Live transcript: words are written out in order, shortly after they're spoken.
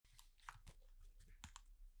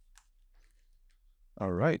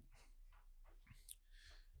All right.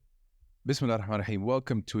 Bismillah ar-Rahman ar-Rahim.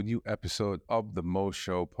 Welcome to a new episode of the Mo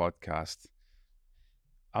Show podcast.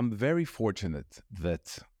 I'm very fortunate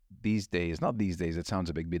that these days, not these days, it sounds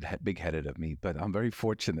a big headed of me, but I'm very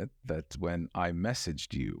fortunate that when I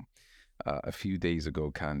messaged you a few days ago,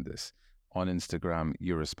 Candace, on Instagram,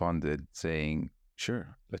 you responded saying,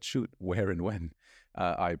 sure, let's shoot. Where and when?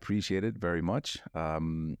 I appreciate it very much.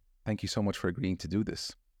 Thank you so much for agreeing to do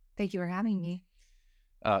this. Thank you for having me.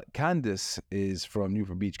 Candace is from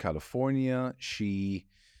Newport Beach, California. She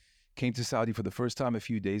came to Saudi for the first time a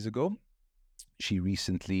few days ago. She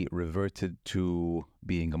recently reverted to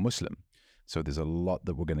being a Muslim. So there's a lot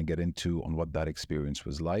that we're going to get into on what that experience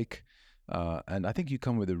was like. And I think you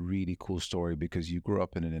come with a really cool story because you grew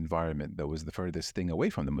up in an environment that was the furthest thing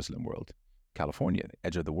away from the Muslim world. California,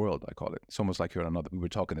 edge of the world, I call it. It's almost like you're on another, we were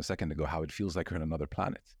talking a second ago, how it feels like you're on another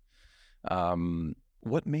planet.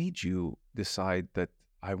 What made you decide that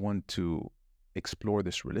I want to explore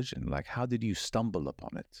this religion? Like, how did you stumble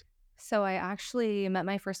upon it? So I actually met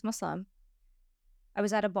my first Muslim. I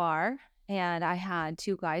was at a bar and I had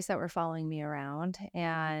two guys that were following me around.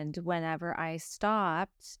 And whenever I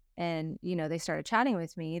stopped and, they started chatting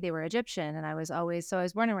with me, they were Egyptian. And I was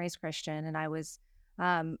born and raised Christian. And I was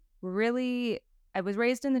I was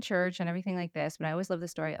raised in the church and everything like this, but I always loved the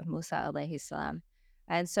story of Musa alayhi salam.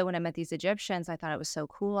 And so when I met these Egyptians, I thought it was so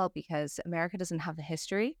cool because America doesn't have the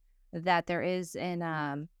history that there is in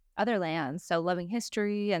other lands. So loving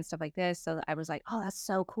history and stuff like this. So I was like, oh, that's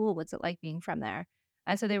so cool. What's it like being from there?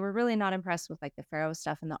 And so they were really not impressed with like the Pharaoh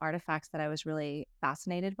stuff and the artifacts that I was really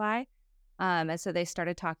fascinated by. And so they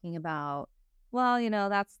started talking about, well,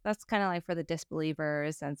 that's kind of like for the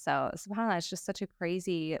disbelievers. And so subhanAllah, it's just such a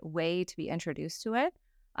crazy way to be introduced to it.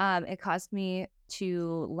 It caused me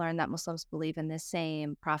to learn that Muslims believe in the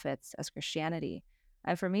same prophets as Christianity.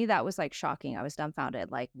 And for me, that was like shocking. I was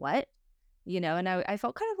dumbfounded, like, what? And I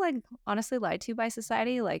felt kind of like honestly lied to by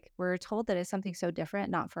society. Like, we're told that it's something so different,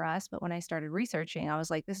 not for us. But when I started researching, I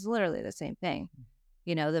was like, this is literally the same thing.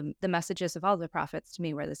 The messages of all the prophets to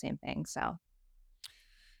me were the same thing. So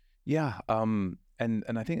Yeah, and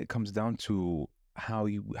I think it comes down to how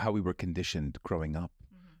we were conditioned growing up.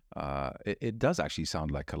 It does actually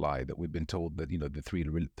sound like a lie that we've been told that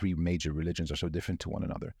the three major religions are so different to one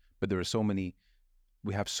another. But there are so many.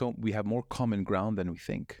 We have more common ground than we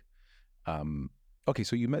think. Okay,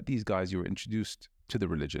 so you met these guys. You were introduced to the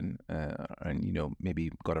religion, and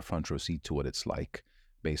maybe got a front row seat to what it's like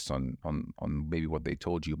based on maybe what they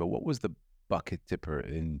told you. But what was the bucket tipper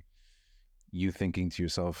in you thinking to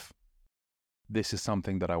yourself, this is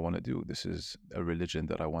something that I want to do. This is a religion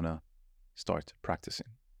that I want to start practicing.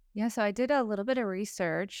 yeah, so I did a little bit of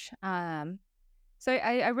research. So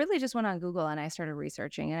I really just went on Google and I started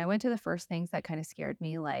researching, and I went to the first things that kind of scared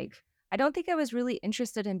me. Like, I don't think I was really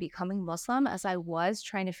interested in becoming Muslim as I was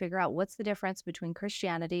trying to figure out what's the difference between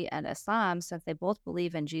Christianity and Islam, since they both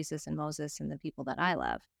believe in Jesus and Moses and the people that I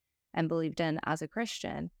love and believed in as a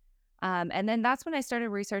Christian. And then that's when I started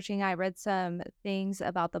researching. I read some things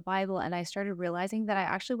about the Bible and I started realizing that I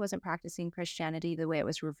actually wasn't practicing Christianity the way it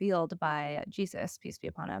was revealed by Jesus, peace be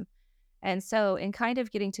upon him. And so, in kind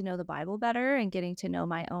of getting to know the Bible better and getting to know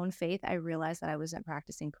my own faith, I realized that I wasn't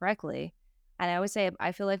practicing correctly. And I always say,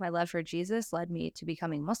 I feel like my love for Jesus led me to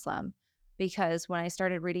becoming Muslim because when I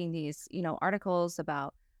started reading these, articles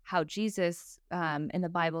about how Jesus in the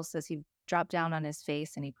Bible says he dropped down on his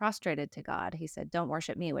face and he prostrated to God, he said, don't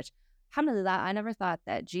worship me, which, alhamdulillah, I never thought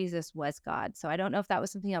that Jesus was God. So I don't know if that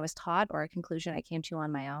was something I was taught or a conclusion I came to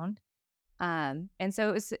on my own. And so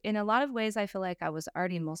it was in a lot of ways, I feel like I was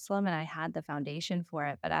already Muslim and I had the foundation for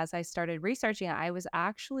it. But as I started researching it, I was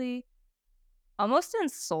actually almost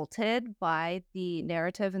insulted by the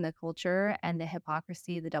narrative and the culture and the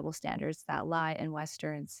hypocrisy, the double standards that lie in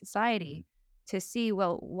Western society to see,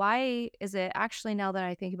 well, why is it actually now that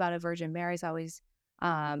I think about it, Virgin Mary's always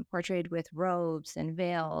portrayed with robes and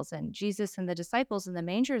veils, and Jesus and the disciples in the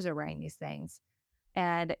mangers are wearing these things.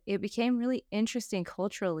 And it became really interesting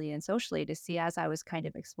culturally and socially to see as I was kind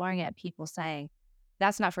of exploring it, people saying,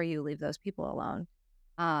 that's not for you, leave those people alone.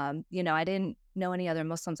 I didn't know any other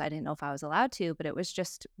Muslims. I didn't know if I was allowed to, but it was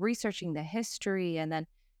just researching the history. And then,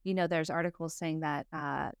 there's articles saying that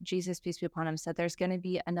Jesus, peace be upon him, said there's going to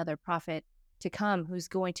be another prophet to come who's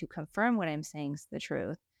going to confirm what I'm saying is the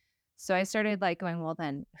truth. So I started like going, well,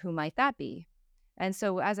 then who might that be? And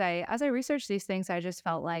so as I researched these things, I just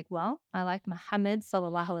felt like, well, I like Muhammad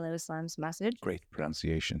sallallahu alaihi wasallam's message. Great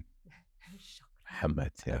pronunciation.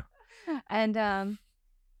 Muhammad, yeah. And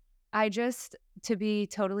I just, to be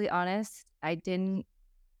totally honest,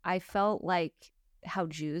 I felt like how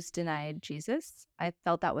Jews denied Jesus. I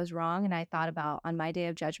felt that was wrong. And I thought about on my day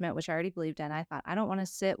of judgment, which I already believed in, I thought, I don't want to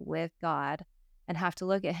sit with God and have to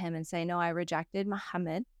look at him and say, no, I rejected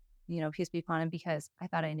Muhammad, peace be upon him, because I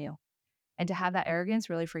thought I knew. And to have that arrogance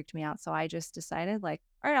really freaked me out. So I just decided, like,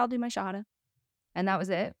 all right, I'll do my shahada. And that was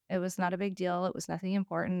it. It was not a big deal. It was nothing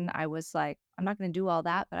important. I was like, I'm not going to do all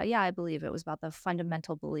that. But yeah, I believe it was about the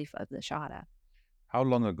fundamental belief of the shahada. How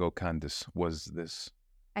long ago, Candace, was this?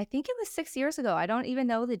 I think it was 6 years ago. I don't even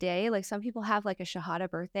know the day. Like some people have like a Shahada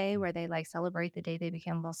birthday where they like celebrate the day they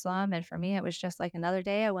became Muslim. And for me, it was just like another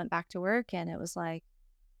day. I went back to work and it was like,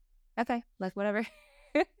 okay, like whatever.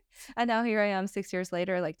 And now here I am 6 years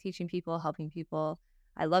later, like teaching people, helping people.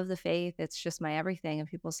 I love the faith. It's just my everything. And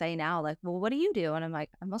people say now, like, well, what do you do? And I'm like,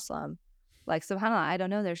 I'm Muslim. Like, subhanAllah, I don't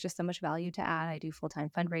know. There's just so much value to add. I do full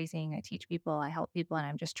time fundraising. I teach people, I help people, and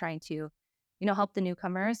I'm just trying to, help the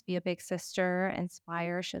newcomers, be a big sister,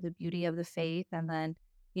 inspire, show the beauty of the faith, and then,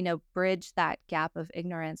 bridge that gap of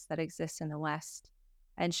ignorance that exists in the West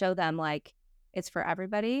and show them like it's for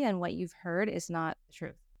everybody. And what you've heard is not the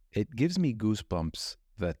truth. It gives me goosebumps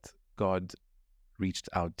that God reached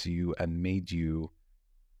out to you and made you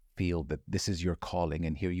feel that this is your calling.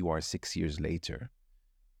 And here you are 6 years later,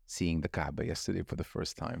 seeing the Kaaba yesterday for the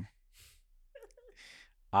first time.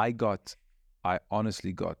 I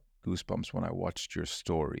honestly got goosebumps when I watched your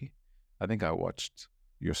story. I think I watched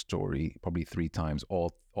your story probably 3 times,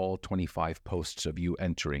 all 25 posts of you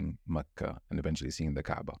entering Mecca and eventually seeing the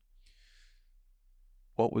Kaaba.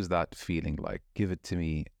 What was that feeling like? Give it to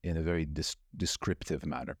me in a very descriptive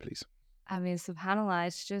manner, please. I mean, subhanAllah,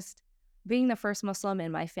 it's just being the first Muslim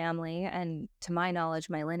in my family and to my knowledge,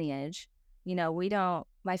 my lineage.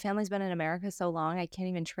 My family's been in America so long, I can't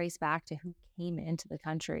even trace back to who came into the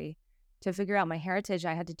country. To figure out my heritage,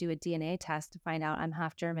 I had to do a DNA test to find out I'm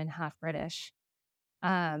half German, half British.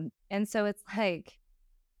 And so it's like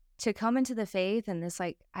to come into the faith and this,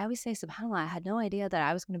 like, I always say, subhanAllah, I had no idea that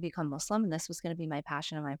I was going to become Muslim and this was going to be my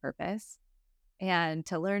passion and my purpose. And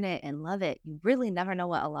to learn it and love it, you really never know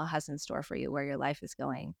what Allah has in store for you, where your life is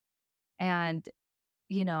going. And,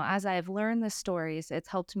 as I've learned the stories, it's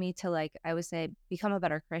helped me to, like, I would say, become a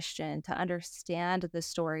better Christian, to understand the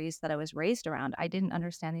stories that I was raised around. I didn't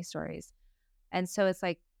understand these stories. And so it's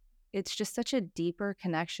like, it's just such a deeper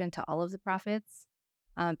connection to all of the prophets,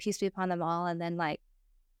 peace be upon them all. And then, like,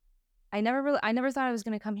 I never thought I was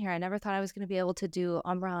going to come here. I never thought I was going to be able to do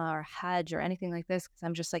Umrah or Hajj or anything like this because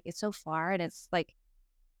I'm just like, it's so far and it's like,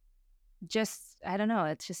 just, I don't know,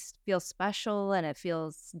 it just feels special and it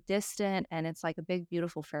feels distant and it's like a big,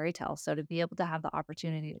 beautiful fairy tale. So to be able to have the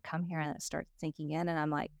opportunity to come here and it starts sinking in, and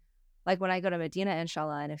I'm like when I go to Medina,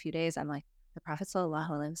 inshallah, in a few days, I'm like, the Prophet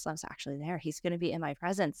Sallallahu Alaihi Wasallam is actually there. He's going to be in my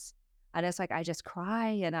presence. And it's like, I just cry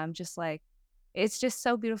and I'm just like, it's just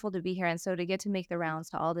so beautiful to be here. And so to get to make the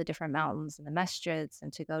rounds to all the different mountains and the masjids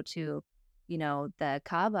and to go to, the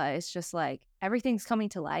Kaaba, it's just like everything's coming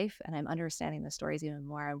to life and I'm understanding the stories even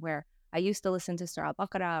more. Where I used to listen to Surah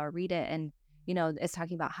Baqarah or read it and, it's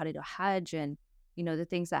talking about how to do Hajj and, the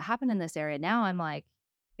things that happen in this area. Now I'm like,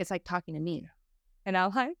 it's like talking to me. And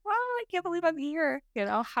I'm like, wow, I can't believe I'm here.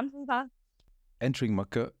 Alhamdulillah. Entering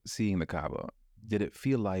Mecca, seeing the Kaaba, did it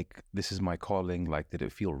feel like this is my calling? Like, did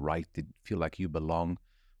it feel right? Did it feel like you belong?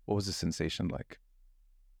 What was the sensation like?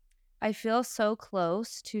 I feel so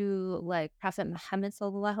close to like Prophet Muhammad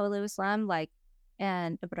sallallahu alaihi wasallam, like,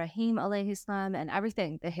 and Ibrahim alayhi salam and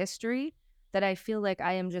everything, the history, that I feel like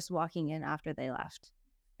I am just walking in after they left.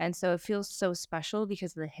 And so it feels so special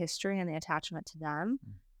because of the history and the attachment to them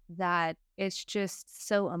that it's just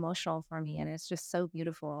so emotional for me and it's just so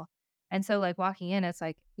beautiful. And so like walking in, it's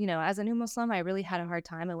like, as a new Muslim, I really had a hard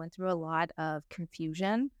time. I went through a lot of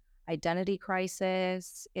confusion, identity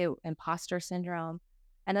crisis, imposter syndrome.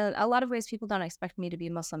 And a lot of ways people don't expect me to be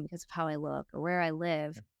Muslim because of how I look or where I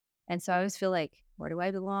live. And so I always feel like, where do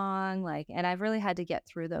I belong? Like, and I've really had to get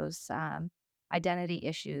through those identity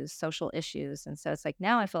issues, social issues. And so it's like,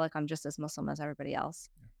 now I feel like I'm just as Muslim as everybody else,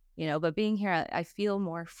 but being here, I feel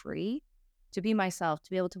more free to be myself,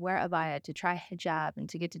 to be able to wear abaya, to try hijab and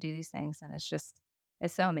to get to do these things. And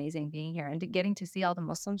it's so amazing being here and getting to see all the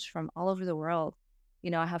Muslims from all over the world.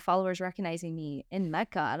 I have followers recognizing me in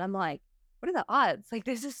Mecca and I'm like, what are the odds? Like,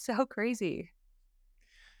 this is so crazy.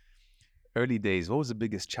 Early days, what was the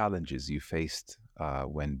biggest challenges you faced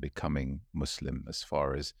when becoming Muslim, as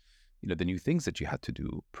far as the new things that you had to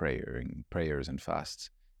do, prayers and fasts?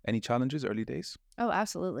 Any challenges early days? Oh,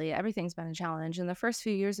 absolutely. Everything's been a challenge. And the first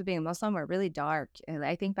few years of being Muslim were really dark. And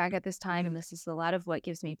I think back at this time, and this is a lot of what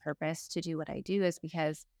gives me purpose to do what I do, is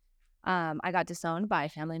because I got disowned by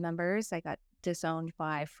family members. I got disowned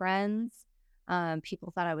by friends.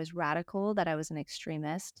 People thought I was radical, that I was an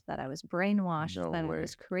extremist, that I was brainwashed, No that I way.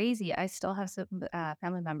 was crazy. I still have some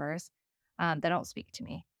family members that don't speak to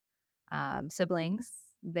me, siblings.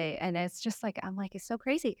 And it's just like, I'm like, it's so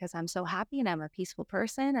crazy because I'm so happy and I'm a peaceful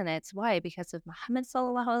person. And it's why? Because of Muhammad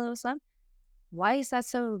Sallallahu Alaihi Wasallam. Why is that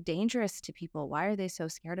so dangerous to people? Why are they so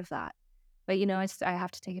scared of that? But I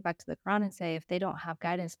have to take it back to the Quran and say if they don't have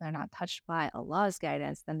guidance, they're not touched by Allah's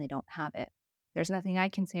guidance, then they don't have it. There's nothing I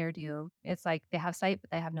can say or do. It's like they have sight, but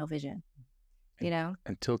they have no vision, you And know?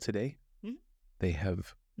 until today, Mhm. they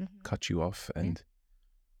have Mhm. cut you off, Yeah. and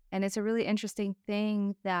And it's a really interesting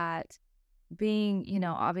thing that being,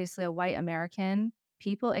 obviously a white American,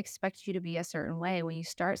 people expect you to be a certain way. When you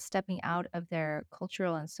start stepping out of their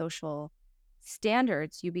cultural and social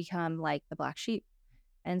standards, you become like the black sheep.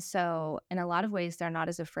 And so, in a lot of ways, they're not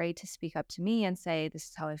as afraid to speak up to me and say, "This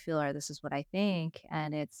is how I feel," or "This is what I think."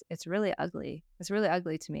 And it's really ugly. It's really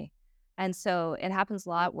ugly to me. And so, it happens a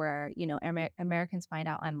lot where Americans find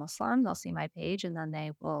out I'm Muslim, they'll see my page, and then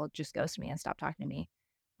they will just ghost me and stop talking to me.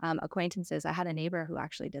 Acquaintances, I had a neighbor who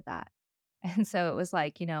actually did that. And so it was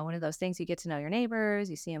like, one of those things you get to know your neighbors,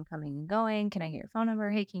 you see them coming and going. Can I get your phone number?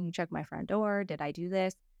 Hey, can you check my front door? Did I do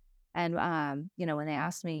this? And, when they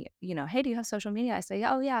asked me, hey, do you have social media? I say,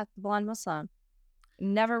 oh, yeah, the blonde Muslim.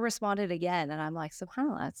 Never responded again. And I'm like,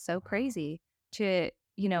 subhanAllah, it's so wow. crazy to,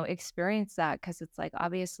 experience that because it's like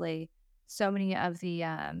obviously so many of the,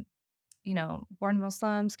 born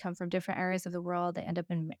Muslims come from different areas of the world. They end up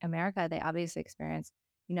in America. They obviously experience,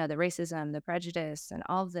 the racism, the prejudice, and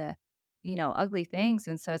all of the, ugly things.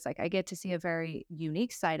 And so it's like I get to see a very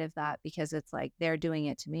unique side of that because it's like they're doing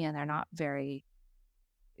it to me and they're not very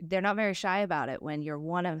shy about it when you're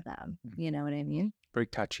one of them. Mm. You know what I mean? Very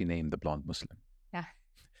catchy name, the blonde Muslim. Yeah.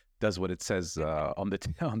 Does what it says on the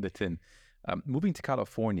on the tin. Moving to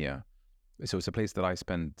California, so it's a place that I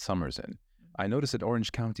spend summers in. I noticed that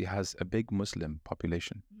Orange County has a big Muslim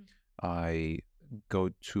population. Mhm. I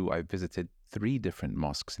I visited three different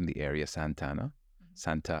mosques in the area,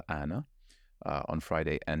 Santa Ana, on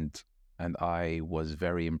Friday, and I was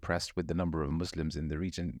very impressed with the number of Muslims in the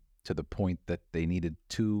region to the point that they needed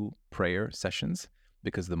two prayer sessions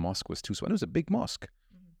because the mosque was too small. It was a big mosque,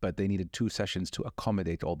 Mhm. but they needed two sessions to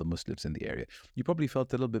accommodate all the Muslims in the area. You probably felt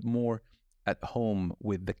a little bit more at home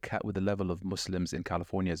with with the level of Muslims in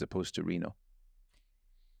California as opposed to Reno.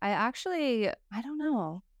 I don't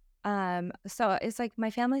know. So it's like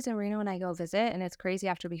my family's in Reno and I go visit, and it's crazy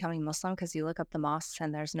after becoming Muslim because you look up the mosques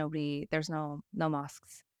and there's no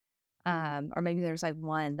mosques. Or maybe there's like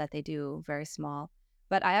one that they do very small.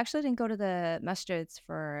 But I actually didn't go to the masjids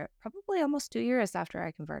for probably almost 2 years after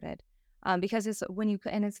I converted. Because it's when you,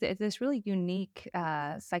 and it's this really unique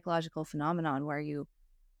psychological phenomenon where you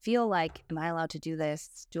feel like, am I allowed to do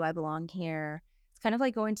this? Do I belong here? It's kind of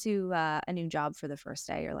like going to a new job for the first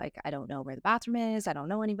day. You're like, I don't know where the bathroom is. I don't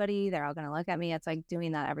know anybody. They're all going to look at me. It's like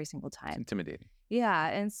doing that every single It's time. intimidating. Yeah,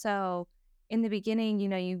 and so in the beginning,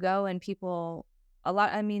 you go and people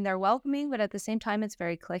I mean, they're welcoming, but at the same time, it's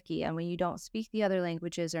very clicky. And when you don't speak the other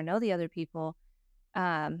languages or know the other people,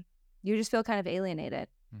 um, you just feel kind of alienated.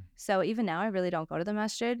 Mm. So even now, I really don't go to the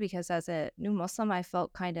masjid because as a new Muslim, I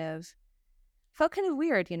felt kind of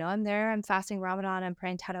weird. I'm there, I'm fasting Ramadan, I'm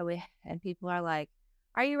praying Tarawih, and people are like,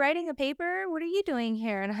 "Are you writing a paper? What are you doing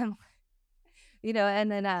here?" And I'm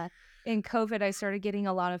and then in COVID, I started getting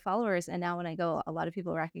a lot of followers, and now when I go, a lot of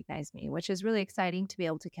people recognize me, which is really exciting to be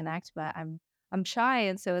able to connect. But I'm shy,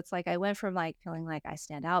 and so it's like I went from like feeling like I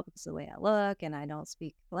stand out because of the way I look and I don't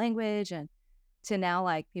speak the language, and to now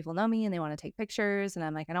like people know me and they want to take pictures, and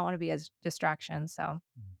I'm like I don't want to be a distraction, so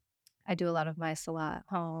I do a lot of my salat at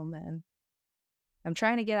home, and I'm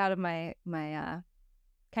trying to get out of my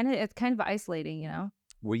it's kind of isolating.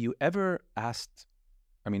 Were you ever asked?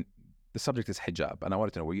 I mean, the subject is hijab, and I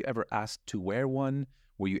wanted to know: were you ever asked to wear one?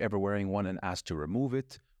 Were you ever wearing one and asked to remove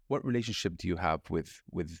it? What relationship do you have with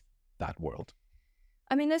that world?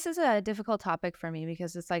 I mean, this is a difficult topic for me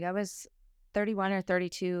because it's like I was 31 or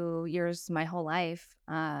 32 years my whole life,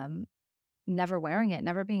 never wearing it,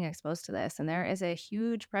 never being exposed to this. And there is a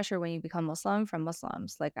huge pressure when you become Muslim from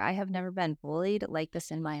Muslims. Like, I have never been bullied like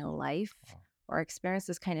this in my life Wow. or experienced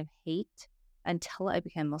this kind of hate until I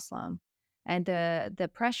became Muslim. And the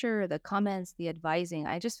pressure, the comments, the advising,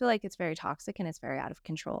 I just feel like it's very toxic and it's very out of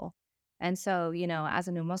control. And so, as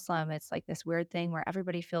a new Muslim, it's like this weird thing where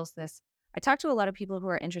everybody feels this. I talk to a lot of people who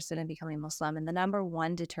are interested in becoming Muslim, and the number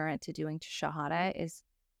one deterrent to doing Shahada is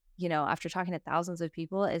after talking to thousands of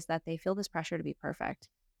people, is that they feel this pressure to be perfect.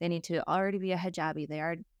 They need to already be a hijabi.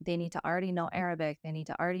 They need to already know Arabic. They need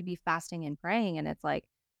to already be fasting and praying. And it's like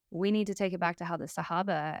we need to take it back to how the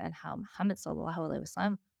Sahaba and how Muhammad sallallahu alaihi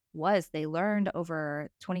wasallam was. They learned over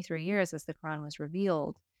 23 years as the Quran was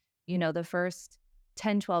revealed. The first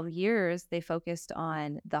 10, 12 years, they focused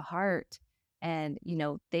on the heart and,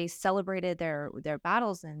 they celebrated their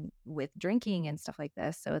battles and with drinking and stuff like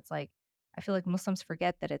this. So it's like, I feel like Muslims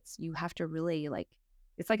forget that you have to really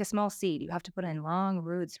it's like a small seed. You have to put in long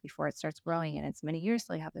roots before it starts growing, and it's many years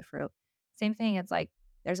till you have the fruit. Same thing. It's like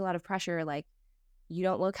there's a lot of pressure. Like, you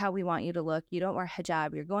don't look how we want you to look. You don't wear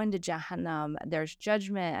hijab. You're going to Jahannam. There's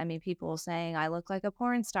judgment. I mean, people saying I look like a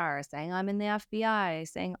porn star, saying I'm in the FBI,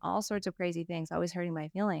 saying all sorts of crazy things, always hurting my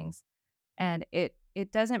feelings. And it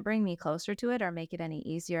doesn't bring me closer to it or make it any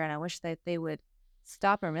easier. And I wish that they would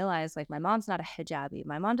stop and realize, like, my mom's not a hijabi.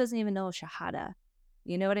 My mom doesn't even know shahada.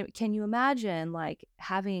 You know what I mean? Can you imagine like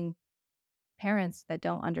having parents that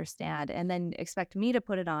don't understand and then expect me to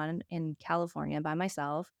put it on in California by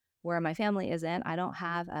myself where my family isn't? I don't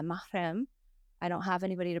have a mahram. I don't have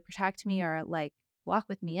anybody to protect me or like walk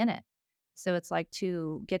with me in it. So it's like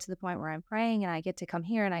to get to the point where I'm praying and I get to come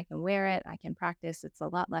here and I can wear it, I can practice. It's a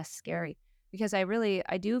lot less scary because I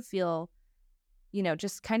do feel,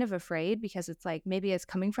 just kind of afraid because it's like maybe it's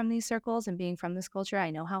coming from these circles and being from this culture. I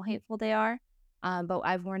know how hateful they are. But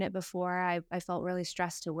I've worn it before. I felt really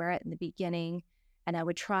stressed to wear it in the beginning. And I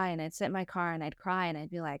would try and I'd sit in my car and I'd cry and I'd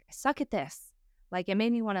be like, I suck at this. Like, it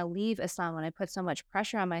made me want to leave Islam when I put so much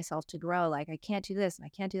pressure on myself to grow. Like, I can't do this and I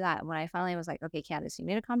can't do that. And when I finally was like, okay, Candace, you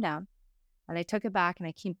need to calm down. And I took it back and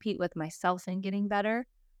I compete with myself in getting better.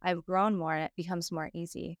 I've grown more and it becomes more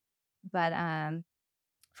easy. But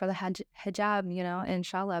for the hijab,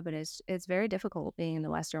 inshallah, but it's very difficult being in the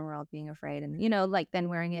Western world, being afraid. And, like then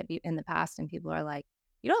wearing it in the past and people are like,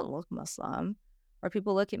 you don't look Muslim. Or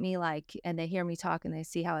people look at me like, and they hear me talk and they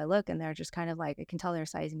see how I look and they're just kind of like, I can tell they're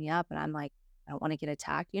sizing me up. And I'm like, I don't want to get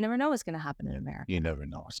attacked. You never know what's going to happen in America. You never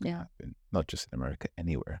know what's going to Yeah. happen, not just in America,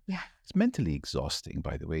 anywhere. Yeah. It's mentally exhausting,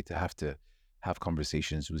 by the way, to have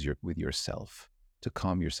conversations with yourself, to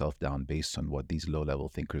calm yourself down based on what these low-level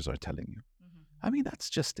thinkers are telling you. I mean, it's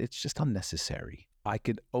just unnecessary. I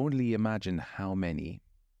could only imagine how many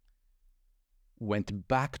went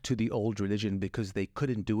back to the old religion because they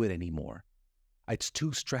couldn't do it anymore. It's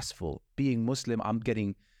too stressful. Being Muslim, I'm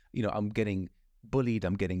getting bullied,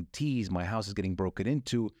 I'm getting teased, my house is getting broken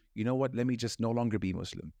into. You know what? Let me just no longer be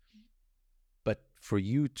Muslim. But for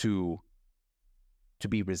you to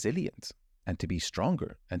be resilient and to be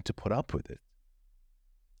stronger and to put up with it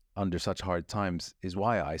under such hard times is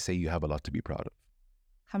why I say you have a lot to be proud of.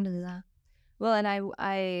 Alhamdulillah. Well, and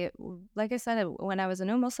I, like I said, when I was a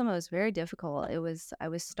new Muslim, it was very difficult. I was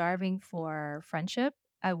starving for friendship.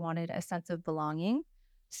 I wanted a sense of belonging.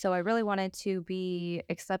 So I really wanted to be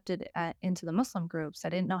accepted into the Muslim groups. I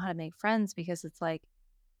didn't know how to make friends because it's like,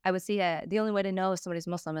 I would see the only way to know if somebody's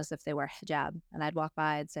Muslim is if they wear hijab. And I'd walk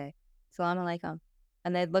by, I'd say, Salaam alaikum.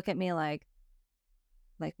 And they'd look at me like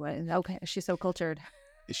what? Okay, she's so cultured.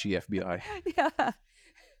 Is she FBI? Yeah.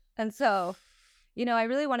 And so, I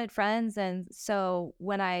really wanted friends. And so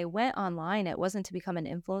when I went online, it wasn't to become an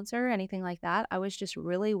influencer or anything like that. I was just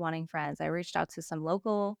really wanting friends. I reached out to some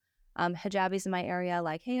local hijabis in my area,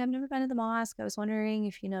 like, hey, I've never been to the mosque. I was wondering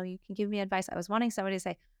if, you can give me advice. I was wanting somebody to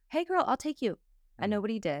say, hey, girl, I'll take you. And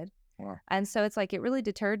nobody did. Wow. And so it's like, it really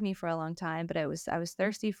deterred me for a long time, but I was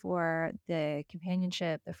thirsty for the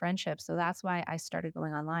companionship, the friendship. So that's why I started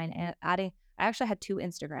going online and I actually had 2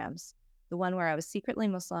 Instagrams, the one where I was secretly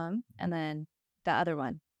Muslim and then the other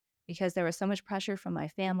one, because there was so much pressure from my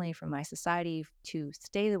family, from my society to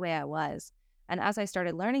stay the way I was. And as I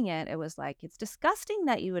started learning it, it was like, it's disgusting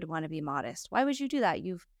that you would want to be modest. Why would you do that?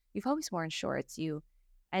 You've always worn shorts.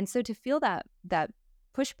 And so to feel that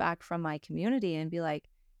pushback from my community and be like,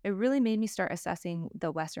 it really made me start assessing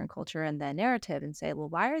the Western culture and the narrative and say, well,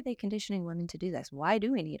 why are they conditioning women to do this? Why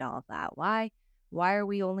do we need all of that? Why are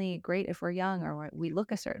we only great if we're young or we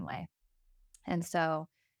look a certain way? And so,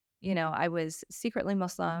 I was secretly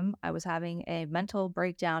Muslim. I was having a mental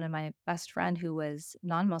breakdown, and my best friend, who was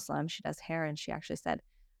non-Muslim, she does hair, and she actually said,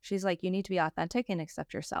 she's like, you need to be authentic and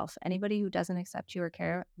accept yourself. Anybody who doesn't accept you or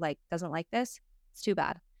care, like, doesn't like this, it's too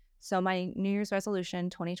bad. So my New Year's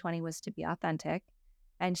resolution 2020 was to be authentic.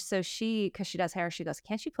 And so because she does hair, she goes,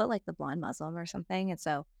 can't you put like the blonde Muslim or something? And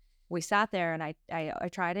so we sat there and I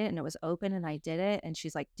tried it and it was open and I did it. And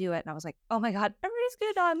she's like, do it. And I was like, oh my God, everybody's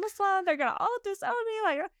good on Muslim. They're going to all disown me.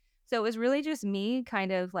 Like, so it was really just me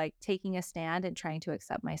kind of like taking a stand and trying to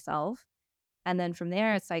accept myself. And then from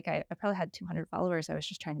there, it's like I probably had 200 followers. I was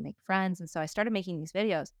just trying to make friends. And so I started making these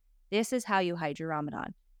videos. This is how you hide your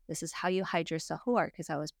Ramadan. This is how you hide your sahur, because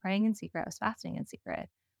I was praying in secret. I was fasting in secret.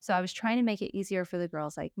 So I was trying to make it easier for the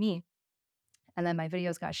girls like me. And then my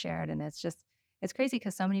videos got shared. And it's crazy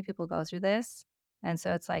because so many people go through this And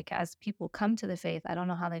so it's like, as people come to the faith, I don't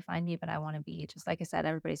know how they find me, but I want to be, just like I said,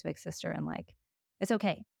 everybody's big sister. And like, it's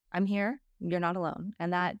okay. I'm here. You're not alone.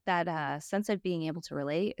 And that sense of being able to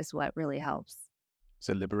relate is what really helps. Is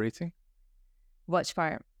it liberating? Which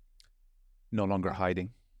part? No longer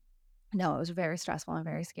hiding. No, it was very stressful and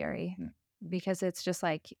very scary because it's just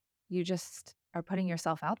like, you just are putting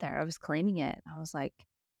yourself out there. I was claiming it. I was like,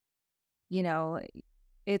 you know,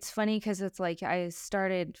 it's funny because it's like I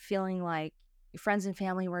started feeling like friends and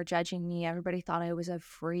family were judging me. Everybody thought I was a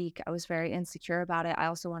freak. I was very insecure about it. I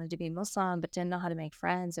also wanted to be Muslim, but didn't know how to make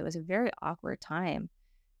friends. It was a very awkward time,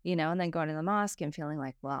 and then going to the mosque and feeling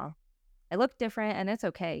like, well, I look different and it's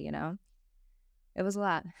okay. It was a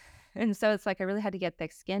lot. And so it's like I really had to get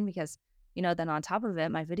thick skin because, then on top of it,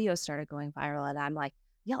 my videos started going viral and I'm like,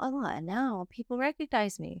 yeah, Allah, and now people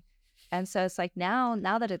recognize me. And so it's like now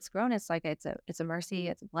that it's grown, it's like it's a mercy,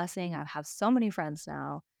 it's a blessing. I have so many friends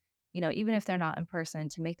now, even if they're not in person,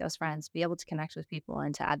 to make those friends, be able to connect with people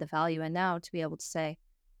and to add the value. And now to be able to say,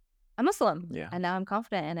 I'm Muslim. Yeah. And now I'm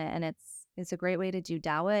confident in it. And it's a great way to do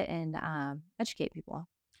dawah and educate people.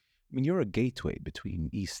 I mean, you're a gateway between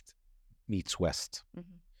East meets West.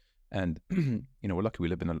 And, we're lucky we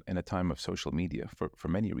live in a time of social media for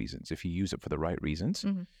many reasons. If you use it for the right reasons,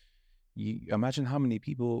 you imagine how many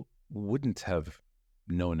people wouldn't have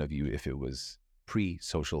known of you if it was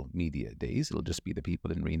pre-social media days. It'll just be the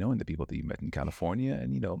people in Reno and the people that you met in California.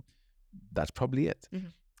 And, that's probably it.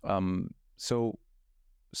 So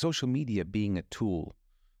social media being a tool,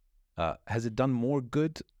 has it done more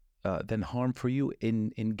good than harm for you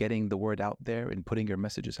in getting the word out there and putting your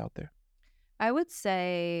messages out there? I would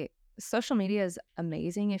say social media is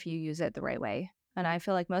amazing if you use it the right way. And I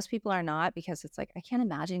feel like most people are not, because it's like, I can't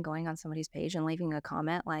imagine going on somebody's page and leaving a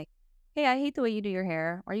comment like, hey, I hate the way you do your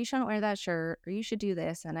hair, or you shouldn't wear that shirt, or you should do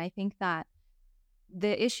this. And I think that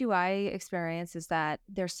the issue I experience is that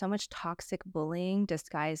there's so much toxic bullying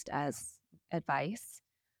disguised as advice.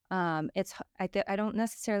 I don't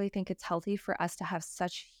necessarily think it's healthy for us to have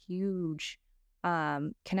such huge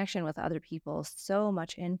connection with other people, so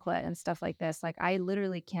much input and stuff like this. Like, I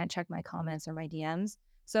literally can't check my comments or my DMs.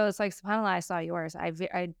 So it's like, subhanAllah, I saw yours.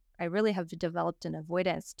 I really have developed an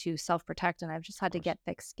avoidance to self-protect, and I've just had to get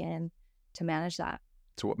thick skin to manage that.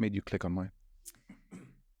 So what made you click on mine?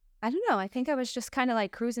 I don't know. I think I was just kind of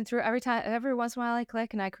like cruising through every once in a while I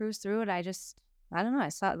click and I cruise through it. I don't know.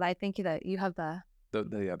 I think that you have the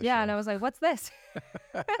yeah, show. And I was like, what's this?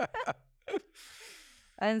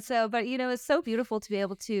 And so, but it's so beautiful to be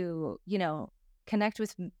able to, connect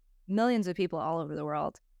with millions of people all over the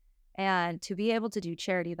world, and to be able to do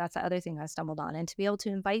charity. That's the other thing I stumbled on, and to be able to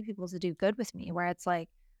invite people to do good with me, where it's like,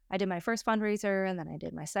 I did my first fundraiser, and then I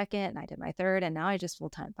did my second, and I did my third, and now I just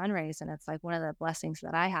full-time fundraise. And it's like one of the blessings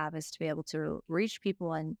that I have is to be able to reach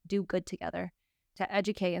people and do good together, to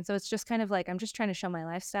educate. And so it's just kind of like, I'm just trying to show my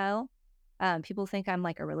lifestyle. People think I'm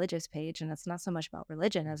like a religious page, and it's not so much about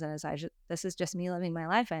religion as it is this is just me living my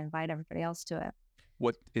life. I invite everybody else to it.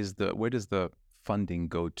 Where does the funding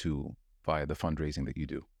go to via the fundraising that you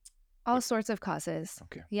do? All sorts of causes.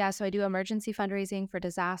 Okay. Yeah. So I do emergency fundraising for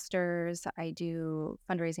disasters. I do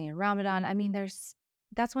fundraising in Ramadan. I mean,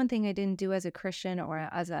 that's one thing I didn't do as a Christian or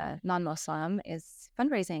as a non-Muslim, is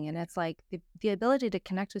fundraising. And it's like the ability to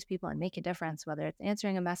connect with people and make a difference, whether it's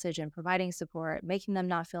answering a message and providing support, making them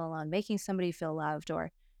not feel alone, making somebody feel loved,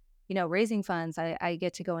 or, raising funds. I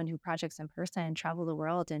get to go into projects in person and travel the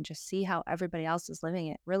world and just see how everybody else is living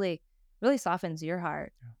it. Really, really softens your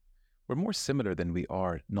heart. Yeah. We're more similar than we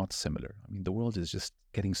are not similar. I mean, the world is just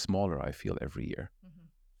getting smaller, I feel, every year.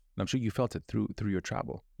 And I'm sure you felt it through your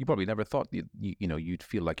travel. You probably never thought you'd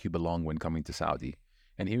feel like you belong when coming to Saudi.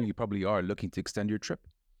 And here you probably are looking to extend your trip.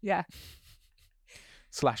 Yeah.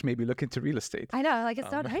 / maybe look into real estate. I know, like, it's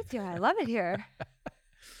so nice here. I love it here.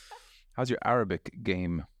 How's your Arabic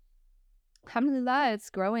game? Alhamdulillah, it's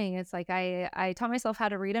growing. It's like I taught myself how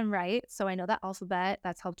to read and write, so I know that alphabet.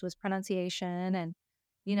 That's helped with pronunciation. And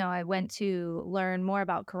I went to learn more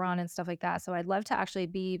about Quran and stuff like that. So I'd love to actually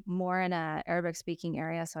be more in a Arabic speaking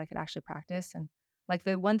area so I could actually practice. And like,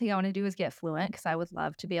 the one thing I want to do is get fluent, because I would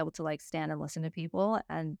love to be able to like stand and listen to people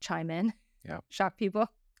and chime in. Yeah. Shock people.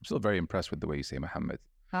 I'm still very impressed with the way you say Muhammad.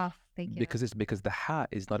 Oh, thank you. Because the ha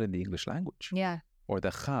is not in the English language. Yeah. Or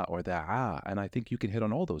the kha or the a. And I think you can hit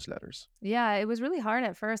on all those letters. Yeah, it was really hard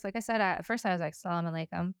at first. Like I said, at first I was like, Salam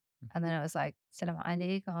alaikum. And then it was like, Salam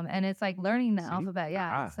alaikum. And it's like learning the alphabet.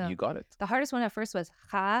 Yeah. So you got it. The hardest one at first was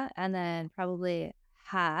ha, and then probably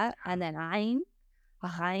ha, and then ayn.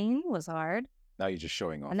 Ayn was hard. Now you're just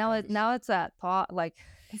showing off. And now it's a thought, like,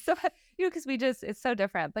 so, because it's so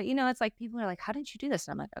different. But, it's like, people are like, how did you do this?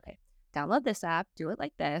 And I'm like, okay, download this app, do it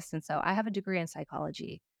like this. And so I have a degree in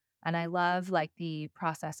psychology and I love like the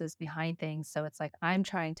processes behind things. So it's like I'm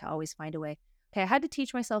trying to always find a way. Okay, I had to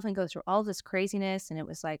teach myself and go through all this craziness. And it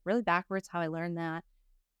was like really backwards how I learned that.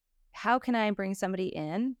 How can I bring somebody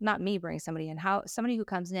in? Not me bring somebody in, how somebody who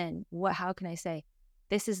comes in, how can I say,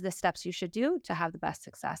 this is the steps you should do to have the best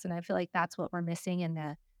success? And I feel like that's what we're missing in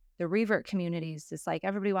the revert communities. It's like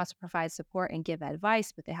everybody wants to provide support and give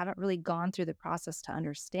advice, but they haven't really gone through the process to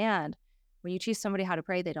understand. When you teach somebody how to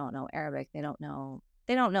pray, they don't know Arabic, they don't know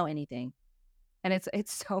anything. And it's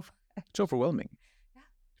so It's overwhelming.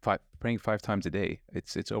 yeah. Praying 5 times a day.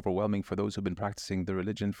 It's overwhelming for those who've been practicing the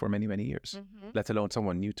religion for many, many years, let alone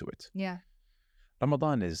someone new to it. Yeah.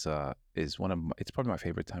 Ramadan is it's probably my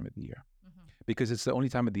favorite time of the year because it's the only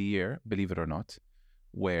time of the year, believe it or not,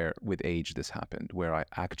 where with age this happened, where I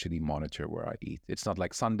actually monitor where I eat. It's not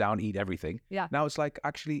like sundown, eat everything. Yeah. Now it's like,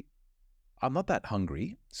 actually, I'm not that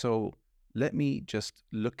hungry, so let me just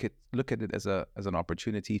look at it as an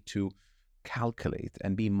opportunity to calculate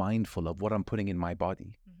and be mindful of what I'm putting in my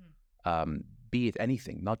body. Be it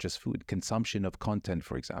anything, not just food. Consumption of content,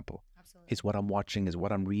 for example. Absolutely. Is what I'm watching, is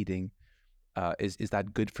what I'm reading, is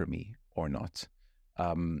that good for me or not?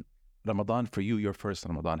 Ramadan, for you, your first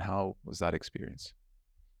Ramadan, how was that experience?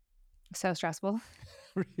 So stressful.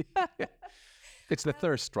 It's the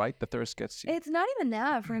thirst, right? The thirst gets you. It's not even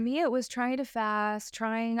that. For me, it was trying to fast,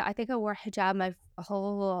 I think I wore hijab my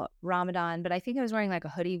whole Ramadan, but I think I was wearing like a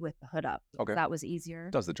hoodie with the hood up. Okay. That was easier.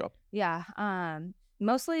 Does the job. Yeah.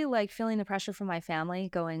 Mostly like feeling the pressure from my family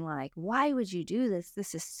going like, why would you do this?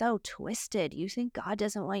 This is so twisted. You think God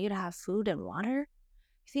doesn't want you to have food and water?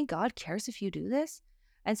 You think God cares if you do this?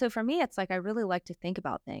 And so for me, it's like I really like to think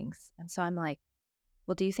about things. And so I'm like,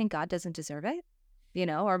 well, do you think God doesn't deserve it? You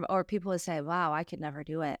know, or people would say, wow, I could never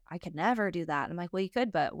do it. I could never do that. And I'm like, well, you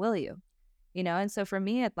could, but will you? You know, and so for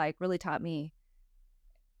me, it like really taught me.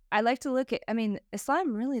 I like to look at, I mean,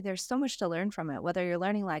 Islam really, there's so much to learn from it, whether you're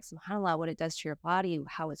learning like, subhanAllah, what it does to your body,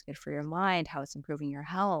 how it's good for your mind, how it's improving your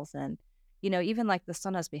health. And, you know, even like the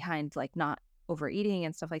sunnahs behind like not overeating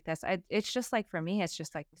and stuff like this. It's just like, for me, it's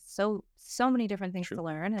just like so many different things to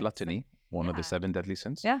learn. Gluttony, like, one of the 7 deadly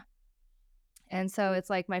sins. Yeah. And so it's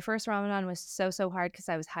like my first Ramadan was so hard because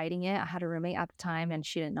I was hiding it. I had a roommate at the time and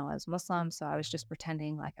she didn't know I was Muslim. So I was just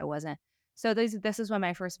pretending like I wasn't. So this is one of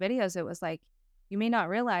my first videos. It was like, you may not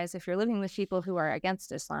realize if you're living with people who are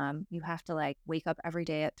against Islam, you have to like wake up every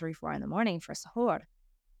day at 3, 4 in the morning for sahur.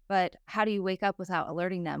 But how do you wake up without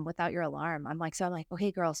alerting them, without your alarm? I'm like,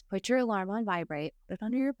 okay, girls, put your alarm on vibrate, put it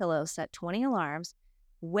under your pillow, set 20 alarms.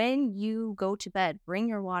 When you go to bed, bring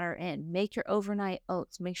your water in, make your overnight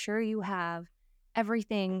oats, make sure you have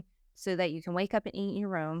everything so that you can wake up and eat in your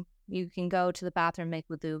room. You can go to the bathroom, make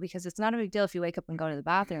wudu, because it's not a big deal if you wake up and go to the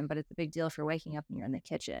bathroom, but it's a big deal if you're waking up and you're in the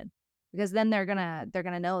kitchen, because then they're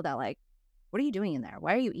gonna know that like, what are you doing in there?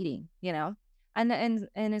 Why are you eating? You know, and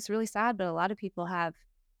it's really sad, but a lot of people have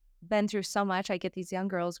been through so much. I get these young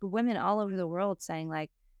girls, women all over the world saying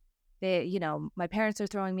like, they, you know, my parents are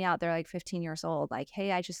throwing me out. They're like 15 years old. Like,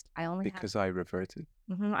 hey, I only because I reverted.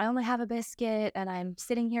 I only have a biscuit and I'm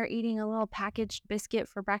sitting here eating a little packaged biscuit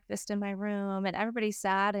for breakfast in my room, and everybody's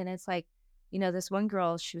sad. And it's like, you know, this one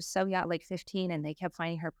girl, she was so young, like 15, and they kept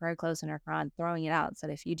finding her prayer clothes in her Quran, throwing it out, and said,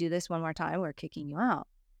 if you do this one more time, we're kicking you out.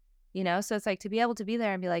 You know, so it's like to be able to be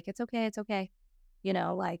there and be like, it's okay. You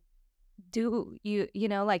know, like, you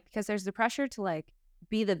know, like, because there's the pressure to like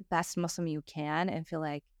be the best Muslim you can and feel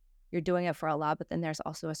like you're doing it for Allah, but then there's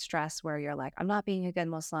also a stress where you're like, I'm not being a good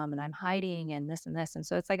Muslim and I'm hiding and this and this. And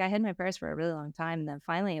so it's like I hid my prayers for a really long time. And then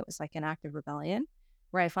finally it was like an act of rebellion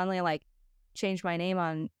where I finally like changed my name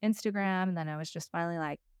on Instagram. And then I was just finally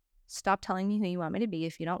like, stop telling me who you want me to be.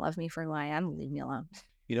 If you don't love me for who I am, leave me alone.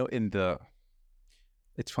 You know,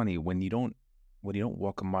 it's funny when you don't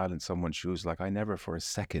walk a mile in someone's shoes. Like I never for a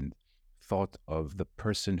second thought of the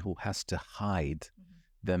person who has to hide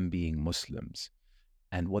them being Muslims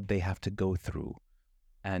and what they have to go through.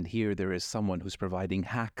 And here there is someone who's providing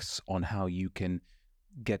hacks on how you can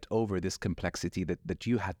get over this complexity that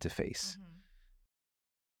you had to face.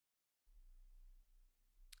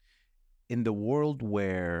 In the world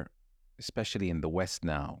where, especially in the West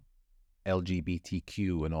now,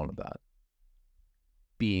 LGBTQ and all of that,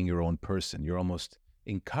 being your own person, you're almost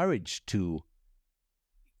encouraged to,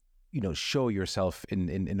 you know, show yourself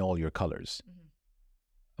in all your colors.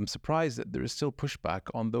 I'm surprised that there is still pushback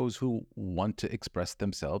on those who want to express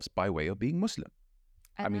themselves by way of being Muslim.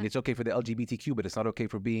 I mean, it's okay for the LGBTQ, but it's not okay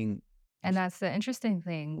for being. And that's the interesting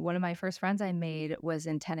thing. One of my first friends I made was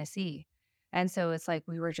in Tennessee. And so it's like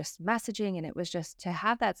we were just messaging, and it was just to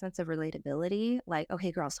have that sense of relatability. Like,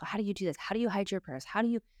 okay, girl, so how do you do this? How do you hide your prayers? How do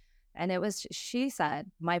you, And she said,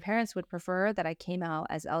 my parents would prefer that I came out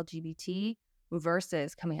as LGBT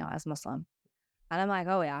versus coming out as Muslim. And I'm like,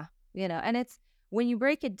 oh, yeah, and it's when you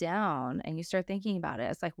break it down and you start thinking about it,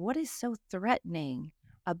 it's like, what is so threatening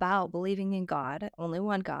about believing in God, only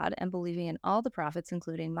one God, and believing in all the prophets,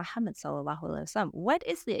 including Muhammad sallallahu alaihi wasallam? What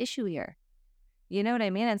is the issue here? You know what I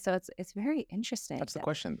mean? And so it's very interesting. That's the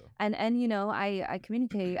question, though. And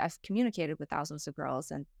I've communicated with thousands of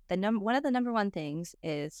girls, and one of the number one things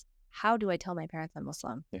is, how do I tell my parents I'm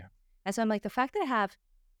Muslim? Yeah. And so I'm like, the fact that I have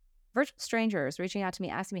virtual strangers reaching out to me,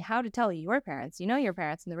 asking me how to tell your parents, your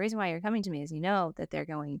parents, and the reason why you're coming to me is that they're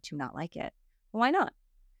going to not like it. Well, why not?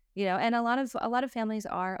 And a lot of families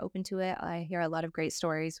are open to it. I hear a lot of great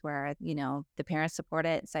stories where the parents support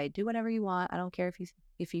it, say, do whatever you want. I don't care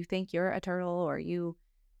if you think you're a turtle or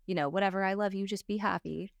whatever. I love you. Just be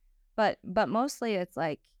happy. But mostly it's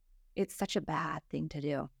like, it's such a bad thing to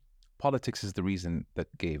do. Politics is the reason that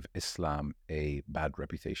gave Islam a bad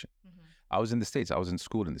reputation. Mm-hmm. I was in the States. I was in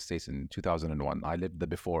school in the States in 2001. I lived the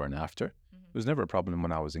before and after. Mm-hmm. It was never a problem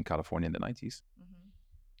when I was in California in the 90s.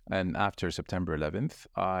 Mm-hmm. And after September 11th,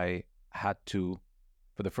 I had to,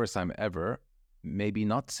 for the first time ever, maybe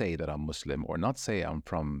not say that I'm Muslim or not say I'm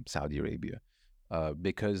from Saudi Arabia,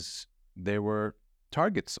 because there were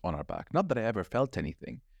targets on our back. Not that I ever felt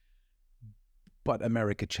anything, but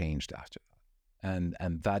America changed after that.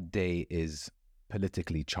 And that day is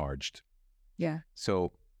politically charged. Yeah.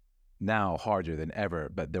 So now harder than ever,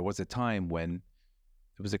 but there was a time when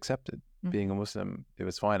it was accepted. Being a Muslim, it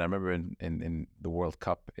was fine. I remember in the World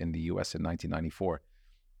Cup in the US in 1994,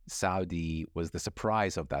 Saudi was the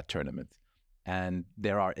surprise of that tournament. And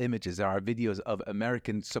there are images, there are videos of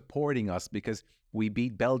Americans supporting us because we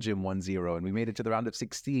beat Belgium 1-0 and we made it to the round of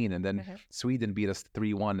 16. And then Sweden beat us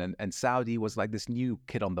 3-1. And Saudi was like this new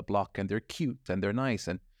kid on the block, and they're cute and they're nice.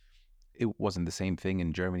 And it wasn't the same thing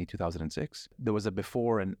in Germany 2006. There was a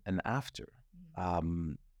before and after.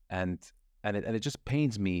 And it just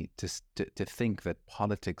pains me to think that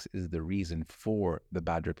politics is the reason for the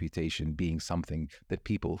bad reputation being something that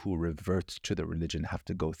people who revert to the religion have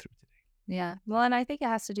to go through today. Yeah. Well, and I think it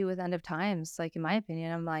has to do with end of times. Like, in my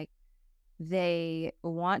opinion, I'm like, they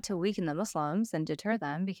want to weaken the Muslims and deter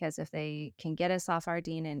them, because if they can get us off our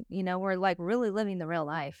deen and, we're like really living the real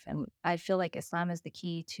life. And I feel like Islam is the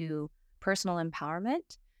key to personal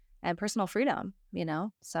empowerment and personal freedom,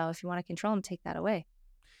 So if you want to control them, take that away.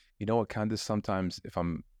 You know what, Candace, sometimes if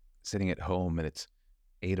I'm sitting at home and it's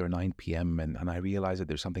 8 or 9 p.m. and I realize that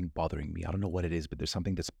there's something bothering me. I don't know what it is, but there's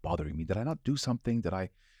something that's bothering me. Did I not do something? Did I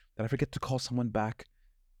forget to call someone back?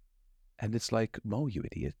 And it's like, Mo, you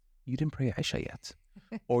idiot, you didn't pray Isha yet.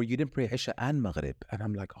 Or you didn't pray Isha and Maghrib. And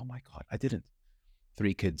I'm like, oh my God, I didn't.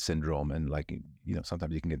 3 kids syndrome. And like,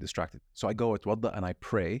 sometimes you can get distracted. So I go at Wadda and I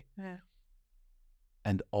pray. Yeah.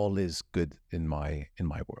 And all is good in my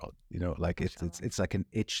world. Like it's like an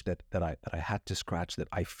itch that I had to scratch, that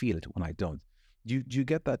I feel it when I don't. Do you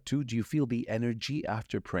get that too? Do you feel the energy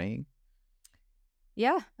after praying?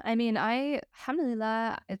 Yeah. I mean,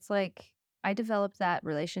 alhamdulillah, it's like I developed that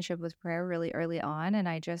relationship with prayer really early on, and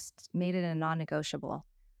I just made it a non-negotiable.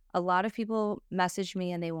 A lot of people message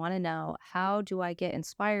me and they want to know, how do I get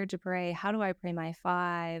inspired to pray? How do I pray my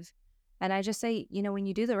 5? And I just say, when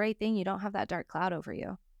you do the right thing, you don't have that dark cloud over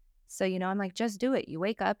you. So, I'm like, just do it. You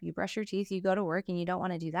wake up, you brush your teeth, you go to work, and you don't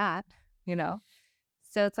want to do that,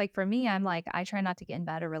 So it's like, for me, I'm like, I try not to get in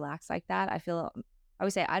bed or relax like that. I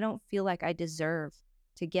would say I don't feel like I deserve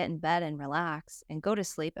to get in bed and relax and go to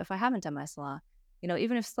sleep if I haven't done my salah.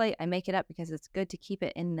 Even if it's late, I make it up because it's good to keep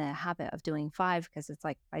it in the habit of doing 5, because it's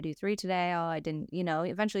like, if I do 3 today, I didn't,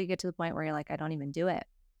 eventually you get to the point where you're like, I don't even do it.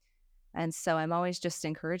 And so I'm always just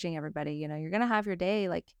encouraging everybody, you're going to have your day.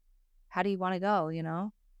 Like, how do you want to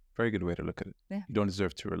go, Very good way to look at it. Yeah. You don't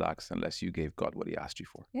deserve to relax unless you gave God what he asked you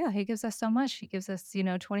for. Yeah, he gives us so much. He gives us,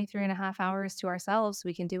 23 and a half hours to ourselves.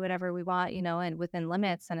 We can do whatever we want, and within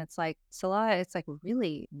limits. And it's like, salah, it's like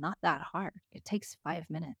really not that hard. It takes 5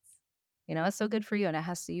 minutes. It's so good for you, and it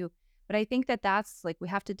has to you. But I think that's like, we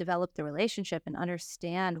have to develop the relationship and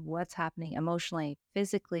understand what's happening emotionally,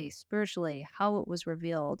 physically, spiritually, how it was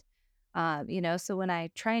revealed. So when I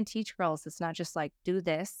try and teach girls, it's not just like, do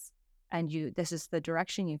this and this is the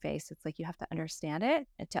direction you face. It's like, you have to understand it,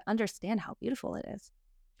 and to understand how beautiful it is.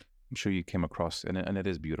 I'm sure you came across, and it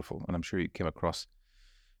is beautiful. And I'm sure you came across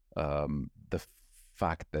the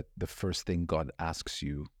fact that the first thing God asks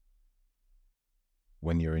you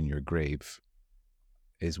when you're in your grave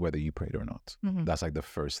is whether you prayed or not. Mm-hmm. That's like the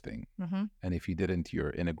first thing. Mm-hmm. And if you didn't, you're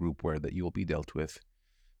in a group where that you will be dealt with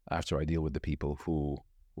after I deal with the people who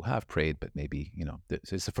have prayed, but maybe,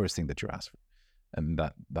 it's the first thing that you're asked for. And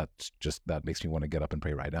that makes me want to get up and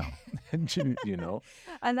pray right now. you know?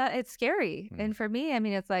 And that it's scary. Mm. And for me, I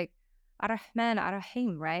mean, it's like Ar-Rahman,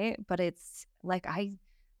 Ar-Rahim, right? But it's like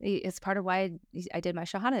it's part of why I did my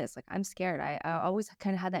Shahada. It's like I'm scared. I always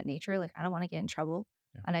kind of had that nature. Like I don't want to get in trouble.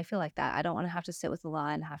 Yeah. And I feel like that. I don't want to have to sit with the law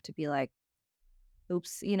and have to be like,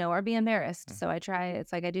 oops, or be embarrassed. Mm. So I try,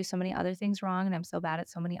 it's like I do so many other things wrong and I'm so bad at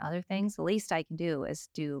so many other things. The least I can do is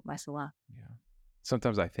do my salah. Yeah.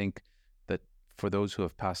 Sometimes I think that for those who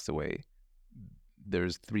have passed away,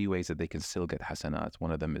 there's three ways that they can still get hasanat.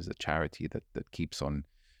 One of them is a charity that keeps on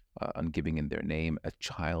giving in their name, a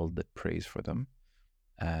child that prays for them,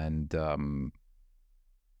 and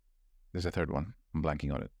there's a third one. I'm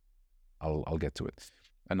blanking on it. I'll get to it.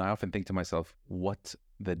 And I often think to myself, what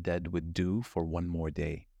the dead would do for one more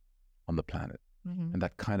day on the planet, Mm-hmm. and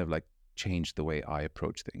that kind of like changed the way I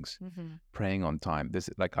approach things. Mm-hmm. Praying on time. This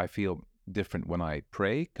like I feel different when I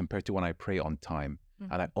pray compared to when I pray on time.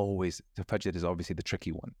 Mm-hmm. And the Fajr is obviously the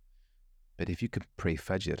tricky one. But if you could pray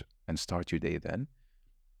Fajr and start your day then,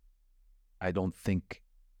 I don't think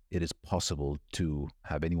it is possible to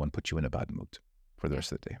have anyone put you in a bad mood for the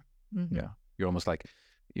rest of the day. Mm-hmm. Yeah. You're almost like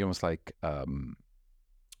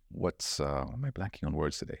what's am I blanking on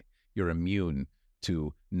words today? You're immune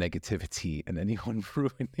to negativity and anyone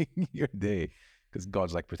ruining your day because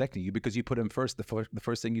God's like protecting you because you put him first, the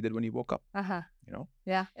first thing you did when you woke up. Uh-huh.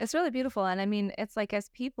 Yeah. It's really beautiful. And I mean, it's like as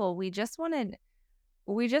people, we just want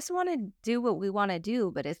to do what we want to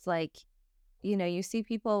do, but it's like, you see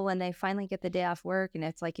people when they finally get the day off work and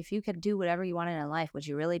it's like, if you could do whatever you wanted in life, would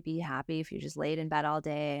you really be happy if you just laid in bed all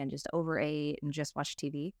day and just overate and just watched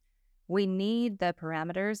TV? We need the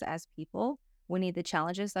parameters as people. We need the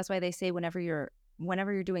challenges. That's why they say whenever you're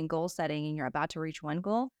doing goal setting and you're about to reach one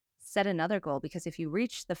goal, set another goal, because if you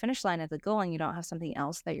reach the finish line of the goal and you don't have something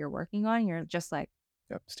else that you're working on, you're just like,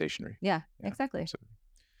 Stationary. yeah. Exactly. Absolutely.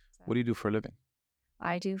 What do you do for a living?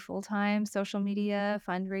 I do full-time social media,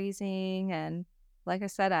 fundraising, and like I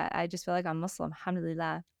said, I just feel like I'm Muslim,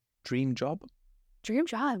 alhamdulillah. Dream job? Dream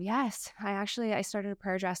job, yes. I started a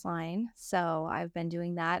prayer dress line, so I've been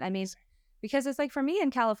doing that. I mean, because it's like for me in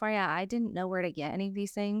California, I didn't know where to get any of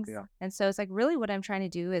these things. Yeah. And so it's like really what I'm trying to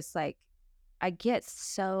do is like, I get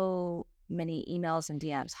so many emails and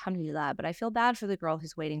DMs, alhamdulillah, but I feel bad for the girl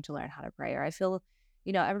who's waiting to learn how to pray. Or I feel,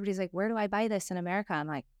 everybody's like, where do I buy this in America? I'm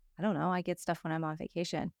like, I don't know. I get stuff when I'm on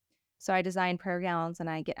vacation. So I designed prayer gowns and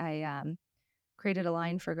I created a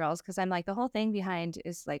line for girls because I'm like, the whole thing behind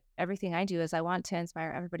is like everything I do is I want to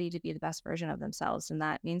inspire everybody to be the best version of themselves. And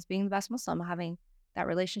that means being the best Muslim, having that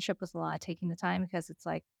relationship with Allah, taking the time because it's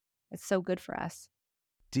like, it's so good for us.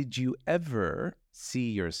 Did you ever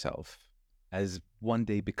see yourself as one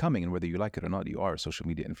day becoming, and whether you like it or not, you are a social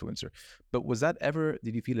media influencer, but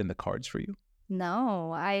did you feel in the cards for you?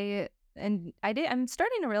 No, I'm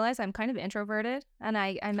starting to realize I'm kind of introverted and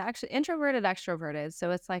I'm actually introverted, extroverted.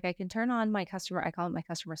 So it's like I can turn on I call it my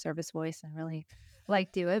customer service voice and really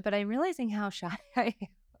like do it, but I'm realizing how shy I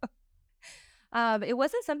am. It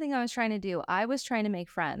wasn't something I was trying to do. I was trying to make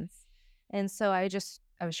friends. And so I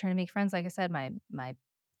was trying to make friends. Like I said, my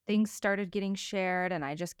things started getting shared and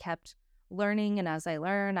I just kept learning. And as I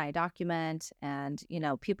learn, I document and,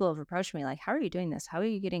 people have approached me like, how are you doing this? How are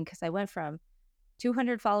you getting, because I went from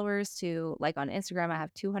 200 followers to like on Instagram, I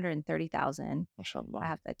have 230,000. I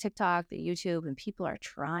have the TikTok, the YouTube, and people are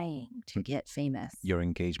trying to get famous. Your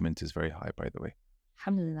engagement is very high, by the way.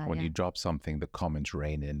 Alhamdulillah. When you drop something, the comments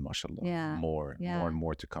rain in, mashallah. Yeah. More and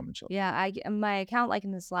more to come, inshallah. Yeah. My account, like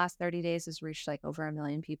in this last 30 days, has reached like over 1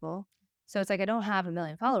 million people. So it's like I don't have 1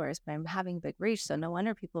 million followers, but I'm having big reach. So no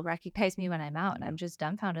wonder people recognize me when I'm out. And I'm just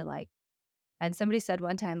dumbfounded, like, and somebody said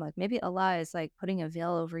one time, like, maybe Allah is like putting a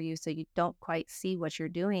veil over you so you don't quite see what you're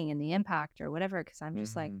doing and the impact or whatever. Cause I'm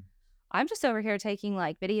just like, I'm just over here taking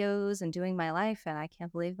like videos and doing my life. And I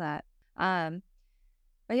can't believe that.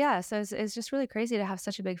 But yeah, so it's just really crazy to have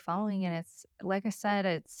such a big following. And it's, like I said,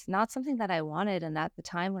 it's not something that I wanted. And at the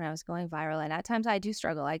time when I was going viral, and at times I do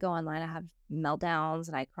struggle, I go online, I have meltdowns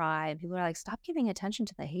and I cry and people are like, stop giving attention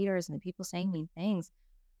to the haters and the people saying mean things.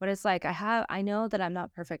 But it's like, I know that I'm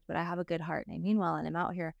not perfect, but I have a good heart and I mean well, and I'm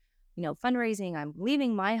out here, fundraising. I'm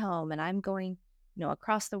leaving my home and I'm going,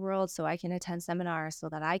 across the world so I can attend seminars so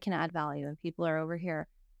that I can add value. And people are over here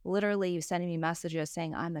literally sending me messages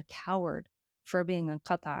saying I'm a coward for being in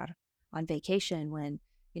Qatar on vacation when,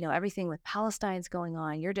 everything with Palestine's going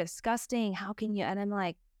on. You're disgusting. How can you? And I'm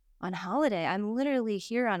like, on holiday, I'm literally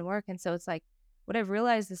here on work. And so it's like, what I've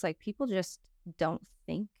realized is like, people just don't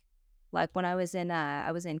think. Like when I was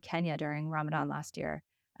in Kenya during Ramadan last year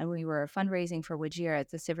and we were fundraising for Wajir.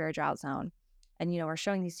 It's a severe drought zone. And, we're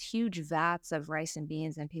showing these huge vats of rice and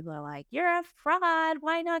beans, and people are like, "You're a fraud.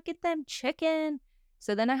 Why not get them chicken?"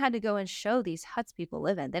 So then I had to go and show these huts people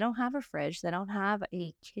live in. They don't have a fridge. They don't have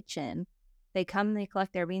a kitchen. They come, they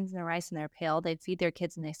collect their beans and their rice in their pail. They feed their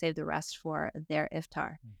kids and they save the rest for their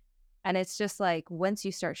iftar. And it's just like, once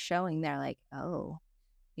you start showing, they're like, oh,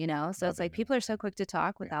 so it's like people are so quick to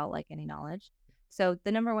talk without like any knowledge. So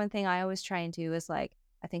the number one thing I always try and do is like,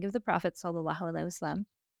 I think of the Prophet sallallahu alaihi wasallam,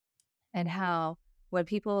 and how when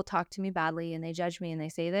people talk to me badly and they judge me and they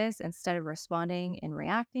say this, instead of responding and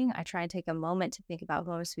reacting, I try and take a moment to think about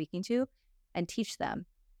who I'm speaking to and teach them.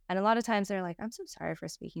 And a lot of times they're like, "I'm so sorry for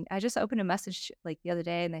speaking." I just opened a message like the other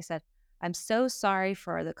day and they said, "I'm so sorry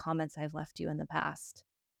for the comments I've left you in the past."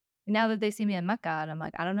 Now that they see me in Mecca, and I'm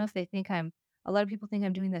like, I don't know if they think a lot of people think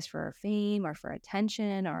I'm doing this for fame or for attention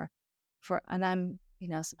and I'm,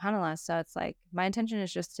 subhanAllah. So it's like, my intention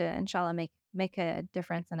is just to, inshallah, make a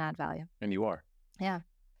difference and add value. And you are. Yeah.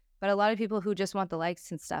 But a lot of people who just want the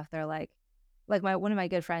likes and stuff, they're like one of my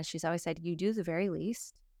good friends, she's always said, you do the very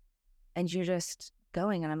least and you're just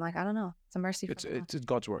going. And I'm like, I don't know. It's a mercy from Allah. It's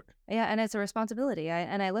God's work. Yeah. And it's a responsibility.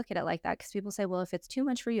 And I look at it like that because people say, well, if it's too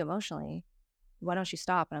much for you emotionally, why don't you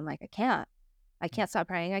stop? And I'm like, I can't stop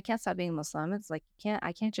praying. I can't stop being Muslim. It's like,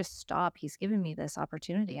 I can't just stop. He's given me this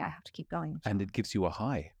opportunity. I have to keep going. And it gives you a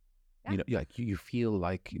high. Yeah. You feel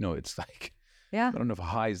like, it's like, yeah. I don't know if a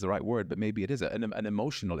high is the right word, but maybe it is an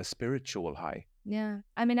emotional, a spiritual high. Yeah.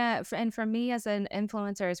 I mean, and for me as an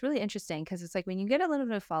influencer, it's really interesting because it's like when you get a little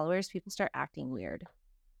bit of followers, people start acting weird.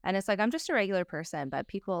 And it's like, I'm just a regular person, but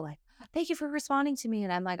people are like, thank you for responding to me.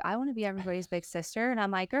 And I'm like, I want to be everybody's big sister. And I'm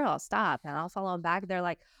like, girl, stop. And I'll follow them back. They're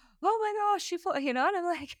like, oh my gosh, and I'm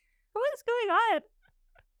like, what is going on?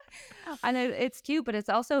 And it's cute, but it's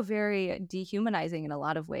also very dehumanizing in a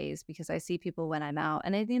lot of ways because I see people when I'm out,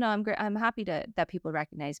 and I'm happy that people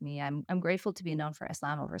recognize me. I'm grateful to be known for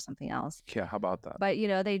Islam over something else. Yeah, how about that? But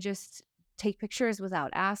they just take pictures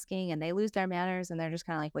without asking, and they lose their manners, and they're just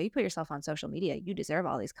kind of like, well, you put yourself on social media, you deserve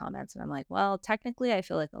all these comments. And I'm like, well, technically, I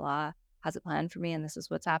feel like Allah has a plan for me, and this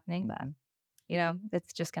is what's happening. But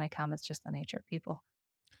it's just gonna come. It's just the nature of people.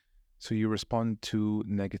 So you respond to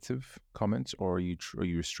negative comments, or are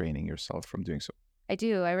you restraining yourself from doing so? I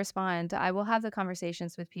do. I respond. I will have the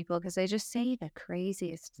conversations with people because they just say the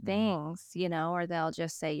craziest things, or they'll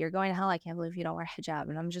just say, "You're going to hell. I can't believe you don't wear hijab."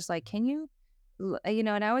 And I'm just like, can you, and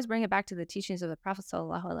I always bring it back to the teachings of the Prophet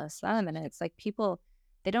sallallahu alaihi wasallam. And it's like people,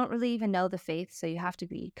 they don't really even know the faith, so you have to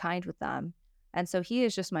be kind with them. And so he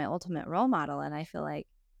is just my ultimate role model. And I feel like,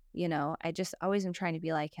 I just always am trying to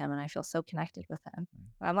be like him, and I feel so connected with him.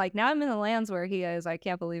 I'm like, now I'm in the lands where he is. I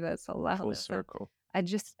can't believe it. Sallallahu Full circle. I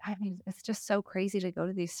mean, it's just so crazy to go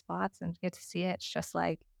to these spots and get to see it. It's just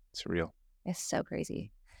like, it's real. It's so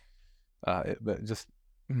crazy. But just,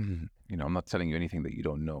 I'm not telling you anything that you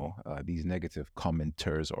don't know. These negative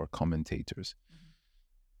commenters or commentators,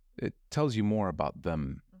 it tells you more about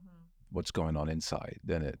them, what's going on inside,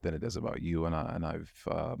 than it does about you. And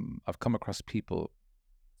I've come across people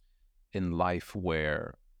in life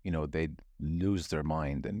where they lose their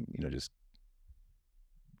mind and just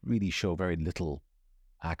really show very little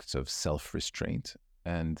acts of self-restraint,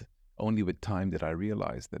 and only with time did I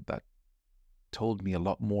realize that told me a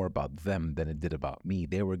lot more about them than it did about me.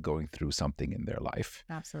 They were going through something in their life.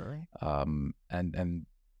 Absolutely. And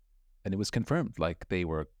it was confirmed, like they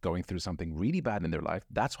were going through something really bad in their life.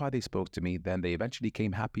 That's why they spoke to me. Then they eventually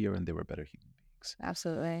came happier and they were better human beings.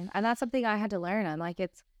 Absolutely. And that's something I had to learn. I'm like,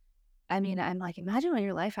 imagine what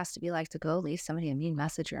your life has to be like to go leave somebody a mean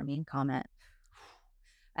message or a mean comment.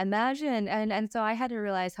 Imagine. And so I had to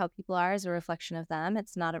realize how people are as a reflection of them.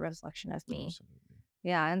 It's not a reflection of me. Absolutely.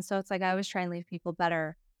 Yeah. And so it's like, I always try and leave people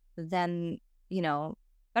better than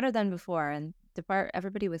before, and depart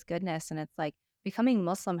everybody with goodness. And it's like, becoming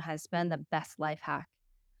Muslim has been the best life hack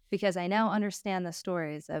because I now understand the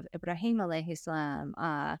stories of Ibrahim alayhi salam,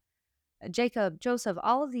 Jacob, Joseph,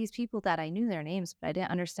 all of these people that I knew their names, but I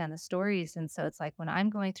didn't understand the stories. And so it's like when I'm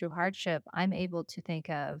going through hardship, I'm able to think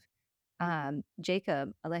of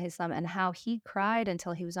Jacob alayhi salam and how he cried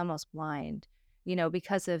until he was almost blind,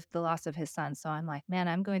 because of the loss of his son. So I'm like, man,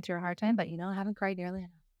 I'm going through a hard time, but I haven't cried nearly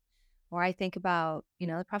enough. Or I think about,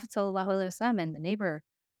 the Prophet sallallahu alaihi wasallam and the neighbor,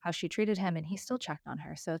 how she treated him, and he still checked on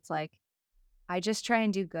her. So it's like, I just try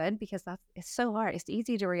and do good because it's so hard. It's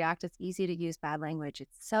easy to react. It's easy to use bad language.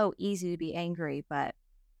 It's so easy to be angry, but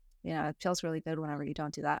it feels really good whenever you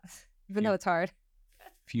don't do that, even though it's hard.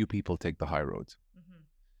 Few people take the high road.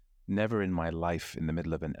 Never in my life, in the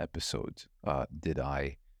middle of an episode, did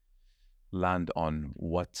I land on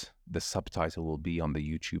what the subtitle will be on the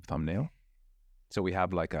YouTube thumbnail. So we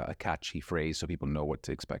have like a catchy phrase so people know what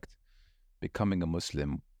to expect. becoming a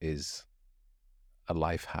Muslim is a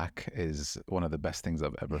life hack, is one of the best things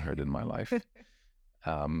I've ever heard in my life.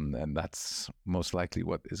 And that's most likely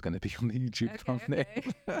what is going to be on the YouTube thumbnail.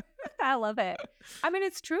 I love it. I mean,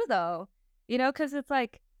 it's true though, because it's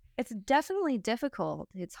like, it's definitely difficult.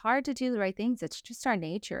 It's hard to do the right things. It's just our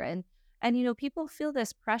nature. And people feel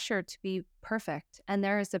this pressure to be perfect. And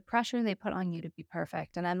there is a pressure they put on you to be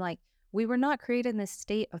perfect. And I'm like, we were not created in this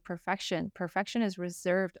state of perfection. Perfection is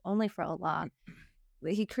reserved only for Allah.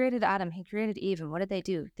 He created Adam, he created Eve, and what did they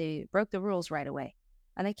do? They broke the rules right away,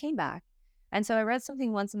 and they came back. And so I read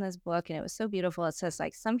something once in this book, and it was so beautiful. It says,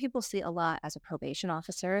 like, some people see Allah as a probation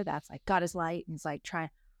officer that's like, God is light, and he's like, I'm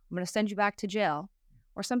going to send you back to jail.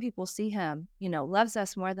 Or some people see him, loves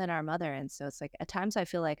us more than our mother. And so it's like, at times I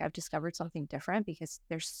feel like I've discovered something different because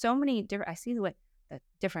there's so many different, I see the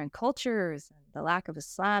different cultures, and the lack of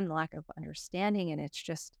Islam, the lack of understanding, and it's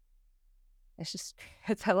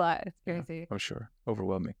a lot. It's crazy. Yeah, I'm sure.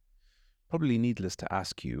 Overwhelming. Probably needless to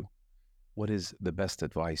ask you, what is the best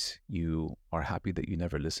advice you are happy that you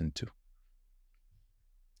never listened to?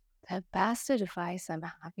 The best advice I'm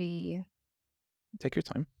happy Take your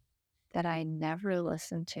time. that I never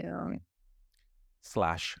listened to.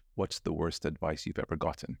 / what's the worst advice you've ever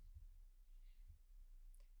gotten?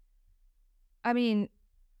 I mean,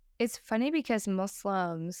 it's funny because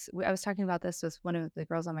Muslims, I was talking about this with one of the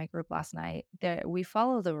girls on my group last night, that we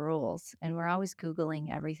follow the rules and we're always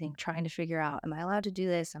Googling everything, trying to figure out, am I allowed to do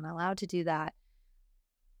this? Am I allowed to do that?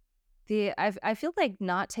 I feel like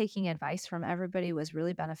not taking advice from everybody was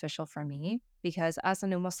really beneficial for me because as a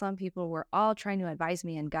new Muslim, people were all trying to advise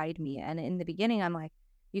me and guide me. And in the beginning, I'm like,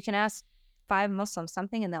 you can ask 5 Muslims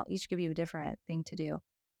something and they'll each give you a different thing to do.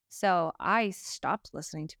 So I stopped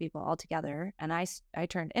listening to people altogether and I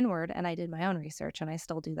turned inward and I did my own research, and I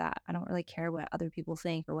still do that. I don't really care what other people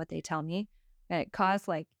think or what they tell me. And it caused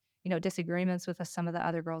disagreements with some of the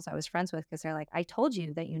other girls I was friends with because they're like, I told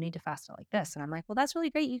you that you need to fast it like this. And I'm like, well, that's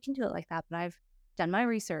really great. You can do it like that. But I've done my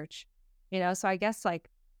research, so I guess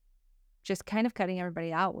just kind of cutting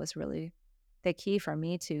everybody out was really the key for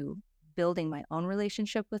me to building my own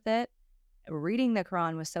relationship with it. Reading the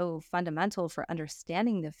Quran was so fundamental for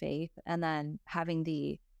understanding the faith, and then having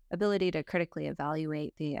the ability to critically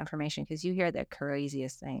evaluate the information because you hear the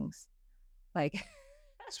craziest things.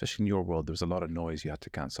 Especially in your world, there's a lot of noise you have to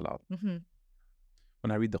cancel out. Mm-hmm.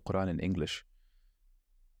 When I read the Quran in English,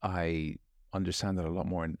 I understand it a lot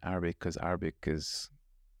more in Arabic because Arabic is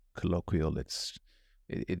colloquial.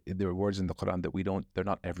 There are words in the Quran that they're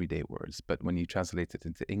not everyday words, but when you translate it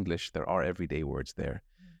into English, there are everyday words there.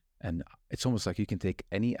 And it's almost like you can take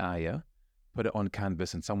any ayah, put it on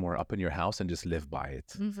canvas and somewhere up in your house and just live by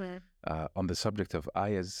it. Mm-hmm. On the subject of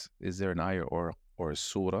ayahs, is there an ayah or a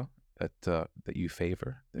surah that you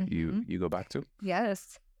favor, that you go back to?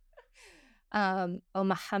 Yes. Oh,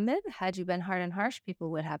 Muhammad, had you been hard and harsh,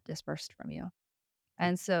 people would have dispersed from you.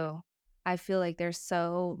 And so I feel like there's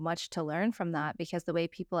so much to learn from that because the way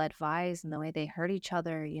people advise and the way they hurt each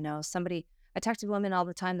other, I talk to women all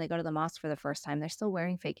the time. They go to the mosque for the first time. They're still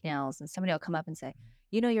wearing fake nails. And somebody will come up and say,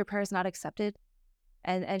 your prayer is not accepted.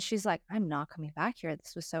 And she's like, I'm not coming back here.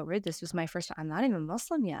 This was so rude. This was my first time. I'm not even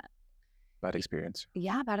Muslim yet. Bad experience.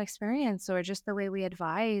 Yeah, bad experience. Or just the way we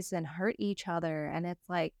advise and hurt each other. And it's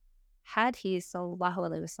like, had he, sallallahu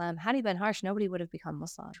alaihi wasallam, had he been harsh, nobody would have become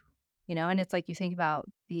Muslim. And it's like you think about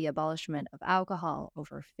the abolishment of alcohol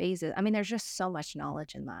over phases. I mean, there's just so much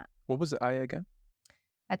knowledge in that. What was the ayah again?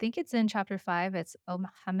 I think it's in chapter 5. It's, oh,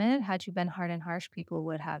 Muhammad, had you been hard and harsh, people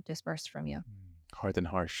would have dispersed from you. Hard and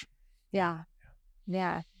harsh. Yeah.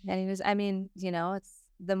 And he was, it's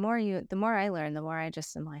the more I learn, the more I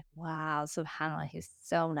just am like, wow, subhanAllah, he's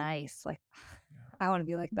so nice. Like, I want to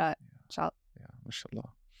be like that. Yeah, mashallah.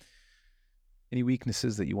 Any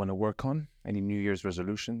weaknesses that you want to work on? Any New Year's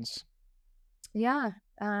resolutions? Yeah.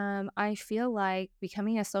 I feel like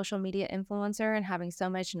becoming a social media influencer and having so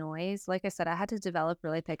much noise, like I said, I had to develop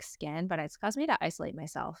really thick skin, but it's caused me to isolate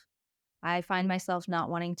myself. I find myself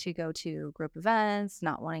not wanting to go to group events,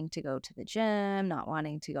 not wanting to go to the gym, not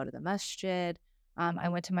wanting to go to the masjid. I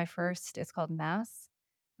went to my first, it's called Mass,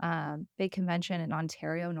 big convention in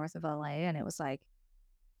Ontario, north of LA. And it was like,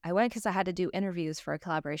 I went because I had to do interviews for a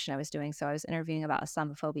collaboration I was doing. So I was interviewing about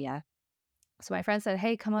Islamophobia. So my friend said,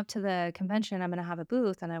 hey, come up to the convention. I'm going to have a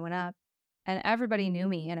booth. And I went up and everybody knew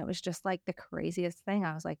me. And it was just like the craziest thing.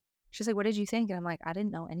 I was like, she's like, what did you think? And I'm like, I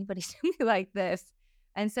didn't know anybody knew me like this.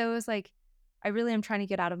 And so it was like, I really am trying to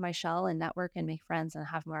get out of my shell and network and make friends and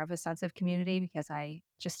have more of a sense of community because I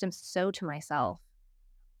just am so to myself.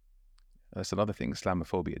 That's another thing.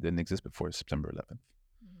 Islamophobia didn't exist before September 11th.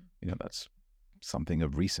 Mm-hmm. That's something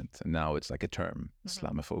of recent. And now it's like a term,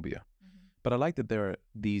 Islamophobia. Mm-hmm. But I like that there are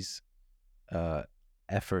these uh,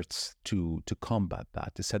 efforts to combat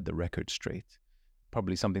that, to set the record straight.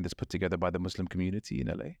 Probably something that's put together by the Muslim community in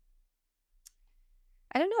LA.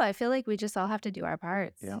 I don't know. I feel like we just all have to do our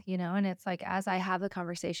parts, Yeah. and it's like as I have the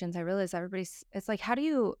conversations, I realize it's like how do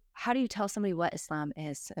you tell somebody what Islam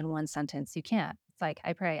is in one sentence? You can't. It's like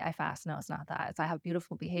I pray, I fast. No, it's not that. It's I have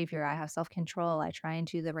beautiful behavior, I have self-control, I try and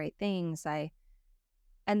do the right things. I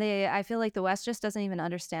feel like the West just doesn't even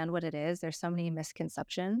understand what it is. There's so many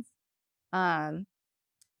misconceptions. Um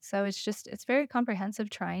so it's very comprehensive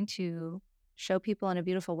trying to show people in a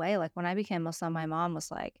beautiful way. Like when I became Muslim, my mom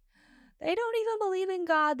was like, they don't even believe in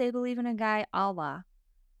God. They believe in a guy, Allah.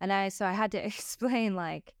 So I had to explain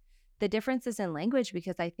like the differences in language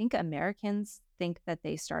because I think Americans think that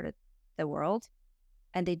they started the world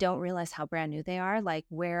and they don't realize how brand new they are. Like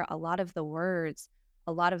where a lot of the words,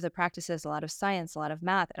 a lot of the practices, a lot of science, a lot of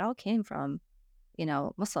math, it all came from,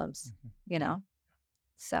 Muslims, you Yeah. know?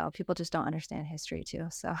 So people just don't understand history too.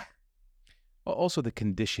 So, Also, the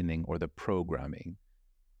conditioning or the programming.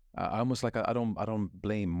 I almost like I don't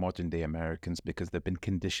blame modern day Americans because they've been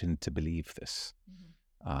conditioned to believe this.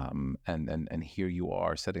 And here you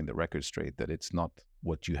are setting the record straight that it's not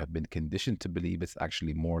what you have been conditioned to believe. It's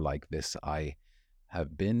actually more like this. I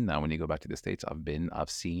have been. Now, when you go back to the States, I've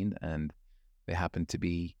seen, and they happen to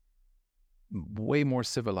be way more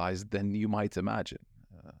civilized than you might imagine.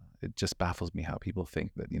 It just baffles me how people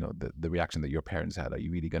think that, the reaction that your parents had, are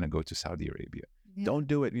you really going to go to Saudi Arabia? yeah. Don't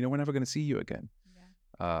do it. We're never going to see you again.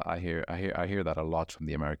 Yeah. I hear that a lot from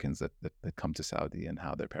the Americans that come to Saudi and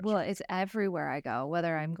how their parents Well, react. it's everywhere I go,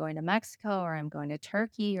 whether I'm going to Mexico or I'm going to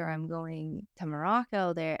Turkey or I'm going to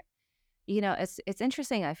Morocco. It's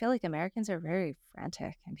interesting. I feel like Americans are very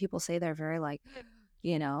frantic and people say they're very like,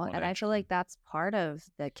 On and I edge. feel like that's part of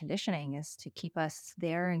the conditioning is to keep us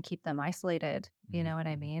there and keep them isolated. You Mhm. know what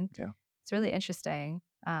I mean? Yeah. It's really interesting.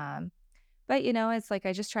 But it's like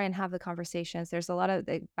I just try and have the conversations. There's a lot of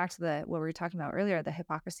back to the what we were talking about earlier, the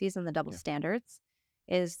hypocrisies and the double Yeah. standards.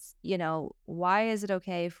 Why is it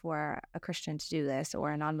okay for a Christian to do this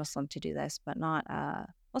or a non-Muslim to do this, but not a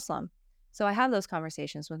Muslim? So I have those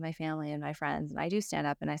conversations with my family and my friends, and I do stand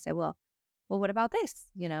up and I say, well, what about this?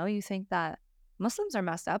 You think that Muslims are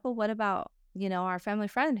messed up, but what about our family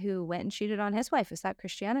friend who went and cheated on his wife? Is that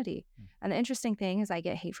Christianity? Mm. And the interesting thing is I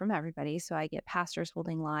get hate from everybody. So I get pastors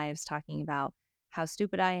holding lives talking about how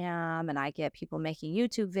stupid I am. And I get people making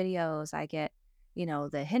YouTube videos. I get,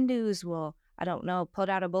 the Hindus will, I don't know, put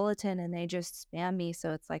out a bulletin and they just spam me.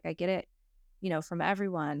 So it's like I get it, from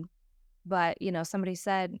everyone. But, somebody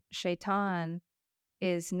said Shaitan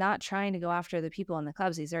is not trying to go after the people in the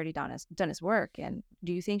clubs. He's already done his work. And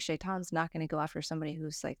do you think Shaitan's not going to go after somebody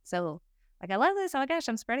who's like, so like, I love this. Oh my gosh,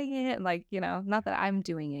 I'm spreading it. And like, not that I'm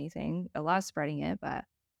doing anything. Allah's spreading it, but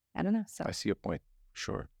I don't know. So I see your point.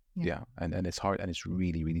 Sure. yeah. Yeah. And it's hard and it's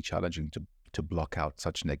really, really challenging to block out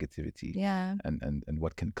such negativity Yeah. and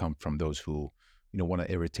what can come from those who, want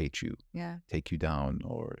to irritate you, Yeah. take you down,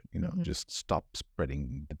 or, Mhm. just stop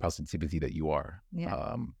spreading the positivity that you are.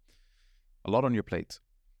 Yeah. A lot on your plate.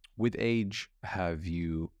 With age, have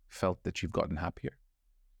you felt that you've gotten happier?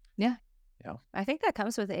 Yeah. Yeah. I think that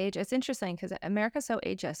comes with age. It's interesting because America's so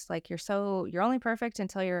ageist. Like you're only perfect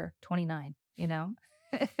until you're 29, and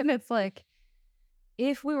it's like,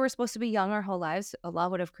 if we were supposed to be young our whole lives, Allah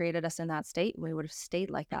would have created us in that state. We would have stayed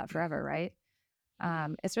like that forever, right?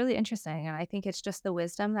 It's really interesting. And I think it's just the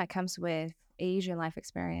wisdom that comes with age and life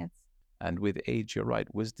experience. And with age, you're right,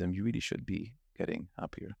 wisdom, you really should be getting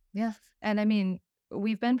happier. Yeah. And I mean,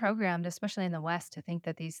 we've been programmed, especially in the West, to think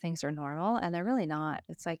that these things are normal, and they're really not.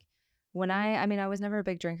 It's like I was never a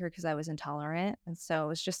big drinker because I was intolerant. And so it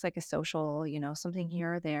was just like a social, something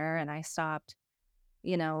here or there. And I stopped,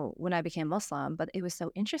 when I became Muslim. But it was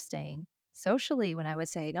so interesting socially when I would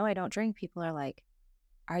say, no, I don't drink. People are like,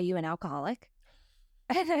 are you an alcoholic?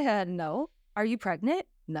 And I had, no. Are you pregnant?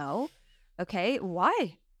 No. Okay.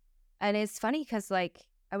 Why? And it's funny because like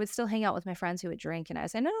I would still hang out with my friends who would drink, and I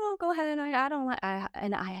would say, no, go ahead. And I don't like,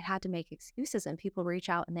 and I had to make excuses, and people reach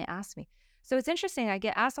out and they ask me. So it's interesting. I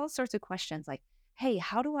get asked all sorts of questions like, hey,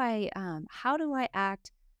 how do I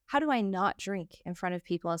act? How do I not drink in front of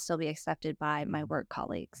people and still be accepted by my work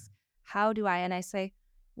colleagues? And I say,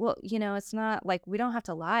 well, it's not like we don't have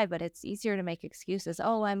to lie, but it's easier to make excuses.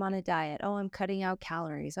 Oh, I'm on a diet. Oh, I'm cutting out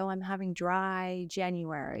calories. Oh, I'm having dry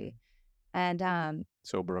January. And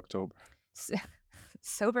Sober October.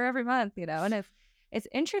 sober every month, and it's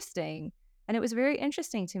interesting. And it was very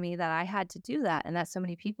interesting to me that I had to do that and that so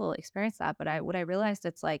many people experience that. But what I realized,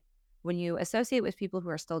 it's like when you associate with people who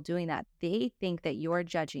are still doing that, they think that you're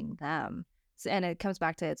judging them. And it comes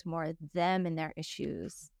back to it's more them and their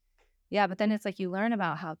issues. Yeah, but then it's like you learn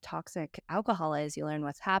about how toxic alcohol is. You learn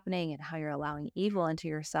what's happening and how you're allowing evil into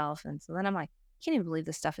yourself. And so then I'm like, I can't even believe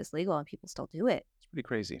this stuff is legal and people still do it. It's pretty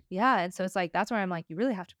crazy. Yeah. And so it's like, that's where I'm like, you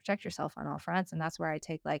really have to protect yourself on all fronts. And that's where I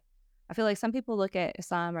take like, I feel like some people look at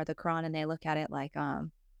Islam or the Quran and they look at it like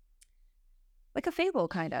a fable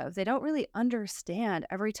kind of. They don't really understand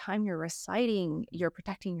every time you're reciting, you're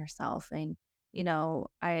protecting yourself. And,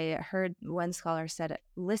 I heard one scholar said,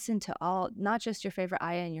 listen to all, not just your favorite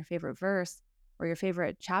ayah and your favorite verse or your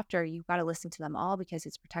favorite chapter. You've got to listen to them all because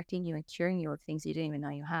it's protecting you and curing you of things you didn't even know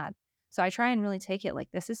you had. So I try and really take it like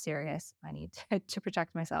this is serious. I need to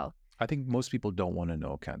protect myself. I think most people don't want to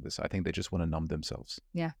know, Candace. I think they just want to numb themselves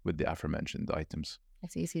Yeah, with the aforementioned items.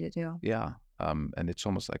 it's easy to do. Yeah. And it's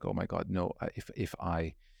almost like, oh my God, no, if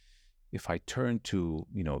I turn to,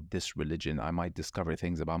 this religion, I might discover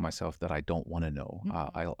things about myself that I don't want to know.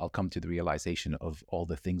 I'll come to the realization of all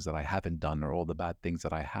the things that I haven't done or all the bad things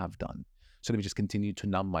that I have done. So let me just continue to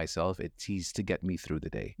numb myself. It seems to get me through the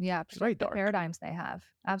day. Yeah, It's very the dark. paradigms they have.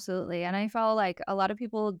 Absolutely. And I felt like a lot of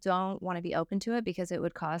people don't want to be open to it because it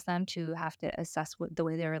would cause them to have to assess the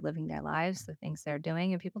way they're living their lives, the things they're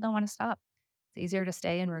doing, and people don't want to stop. It's easier to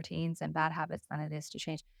stay in routines and bad habits than it is to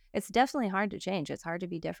change. It's definitely hard to change. It's hard to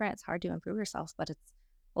be different. It's hard to improve yourself, but it's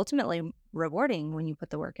ultimately rewarding when you put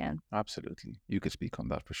the work in. Absolutely. You could speak on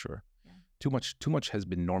that for sure. Yeah. Too much has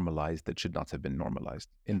been normalized that should not have been normalized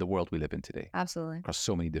in the world we live in today Absolutely. across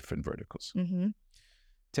so many different verticals. Mm-hmm.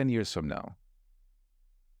 10 years from now,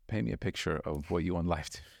 paint me a picture of what you want life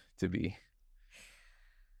to be.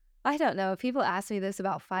 I don't know. People ask me this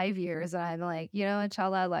about 5 years, and I'm like,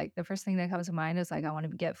 inshallah, like the first thing that comes to mind is like, I want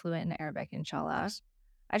to get fluent in Arabic, inshallah. Yes.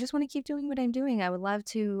 I just want to keep doing what I'm doing. I would love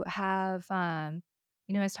to have, I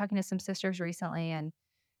was talking to some sisters recently, and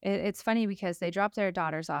it's funny because they dropped their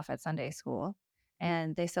daughters off at Sunday school,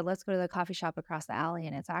 and they said, let's go to the coffee shop across the alley.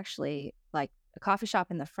 And it's actually like a coffee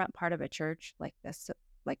shop in the front part of a church, like this,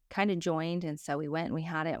 like kind of joined. And so we went and we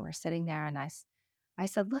had it, and we're sitting there, and I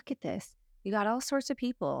said, look at this. You got all sorts of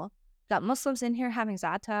people. Got Muslims in here having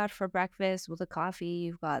zatar for breakfast with a coffee.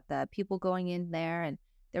 You've got the people going in there, and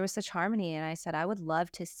there was such harmony. And I said, I would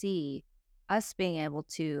love to see us being able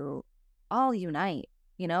to all unite,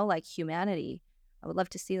 like humanity. I would love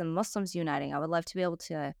to see the Muslims uniting. I would love to be able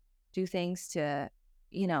to do things to,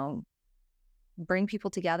 you know, bring people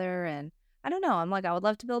together. And I don't know. I'm like, I would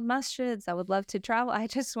love to build masjids. I would love to travel. I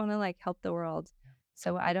just want to like help the world.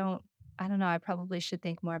 So I don't know. I probably should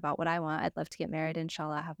think more about what I want. I'd love to get married,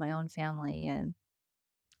 inshallah, have my own family and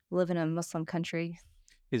live in a Muslim country.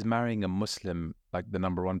 Is marrying a Muslim like the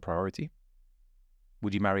number one priority?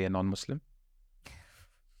 Would you marry a non-Muslim?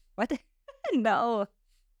 What? No.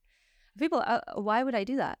 People, why would I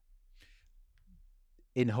do that?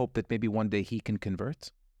 In hope that maybe one day he can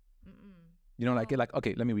convert? Like,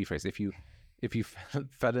 okay, let me rephrase. If you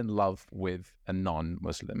fell in love with a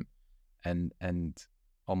non-Muslim and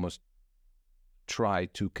almost try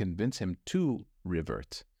to convince him to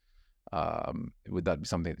revert, would that be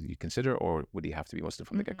something that you consider, or would he have to be Muslim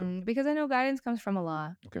from the get-go? Because I know guidance comes from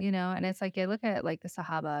Allah, Okay. and it's like, you look at like the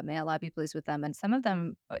Sahaba, may Allah be pleased with them. And some of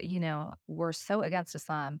them, were so against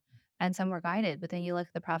Islam and some were guided. But then you look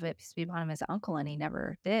at the Prophet, peace be upon him, his uncle, and he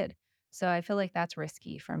never did. So I feel like that's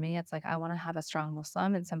risky for me. It's like, I want to have a strong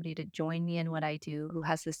Muslim and somebody to join me in what I do who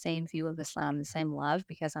has the same view of Islam, the same love,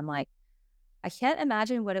 because I'm like, I can't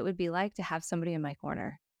imagine what it would be like to have somebody in my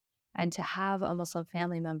corner and to have a Muslim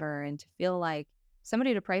family member and to feel like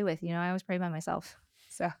somebody to pray with. I always pray by myself.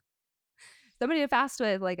 So somebody to fast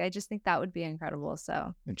with, like, I just think that would be incredible.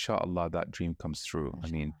 So Inshallah, that dream comes true. I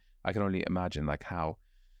mean, I can only imagine like how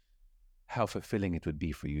fulfilling it would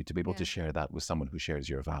be for you to be able to share that with someone who shares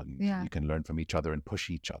your values. Yeah. You can learn from each other and push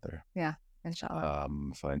each other. Yeah, inshallah.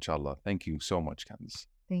 So inshallah, thank you so much, Candace,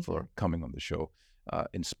 Thank for you. coming on the show.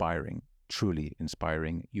 Inspiring, truly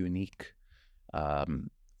inspiring, unique.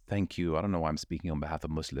 Thank you. I don't know why I'm speaking on behalf of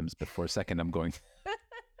Muslims, but for a second I'm going,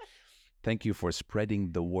 thank you for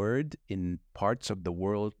spreading the word in parts of the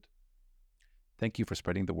world. Thank you for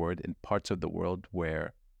spreading the word in parts of the world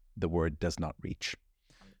where the word does not reach.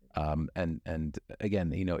 And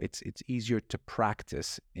again, it's easier to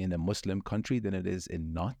practice in a Muslim country than it is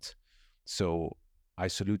in not. So I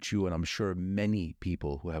salute you, and I'm sure many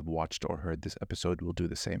people who have watched or heard this episode will do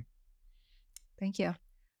the same. Thank you.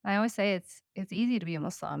 I always say it's easy to be a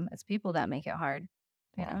Muslim. It's people that make it hard.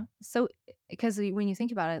 Wow. So because when you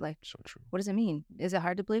think about it, like, So true. what does it mean? Is it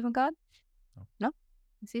hard to believe in God? No,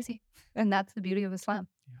 it's easy, and that's the beauty of Islam.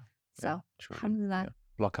 So alhamdulillah.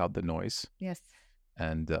 Block out the noise. Yes.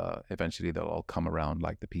 And eventually they'll all come around,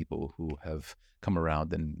 like the people who have come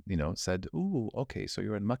around and said, "Ooh, okay, so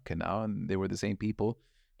you're in Mecca now," and they were the same people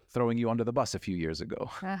throwing you under the bus a few years ago.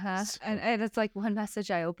 So, And it's like one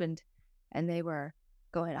message I opened, and they were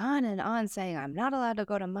going on and on saying, I'm not allowed to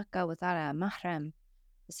go to Mecca without a mahram.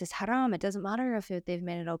 This is haram. It doesn't matter if they've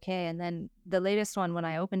made it okay. And then the latest one, when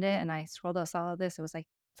I opened it and I scrolled out all of this, it was like,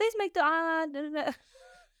 please make dua. Da, da, da.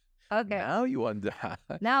 Okay. now you wonder.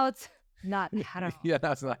 Now it's not haram. Yeah,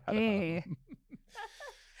 that's not. Hey.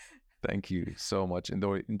 Thank you so much.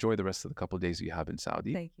 Enjoy the rest of the couple of days you have in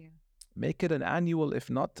Saudi. Thank you. Make it an annual, if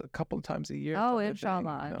not a couple times a year. Oh, type of thing,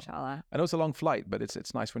 inshallah, you know. inshallah. I know it's a long flight, but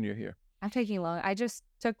it's nice when you're here. I'm taking long. I just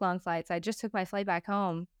took long flights. I just took my flight back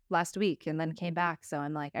home last week and then came back. So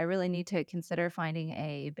I'm like, I really need to consider finding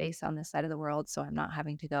a base on this side of the world so I'm not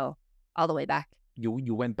having to go all the way back.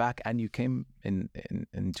 You went back and you came in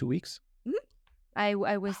 2 weeks? I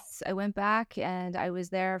went back and I was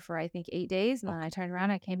there for I think 8 days, and then I turned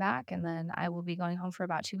around, I came back, and then I will be going home for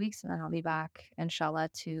about 2 weeks, and then I'll be back, inshallah,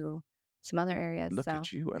 to some other areas. Look So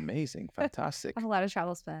at you. Amazing. Fantastic. I have a lot of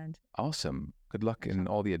travel spend. Awesome. Good luck in Inshallah.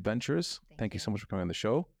 all the adventures. Thank you so much for coming on the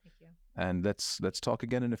show. Thank you. And let's talk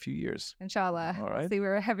again in a few years. Inshallah. All right. See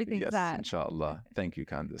where everything's Yes, at. inshallah. Thank you,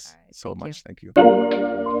 Candace. All right, So thank you. much.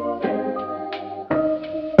 Thank you.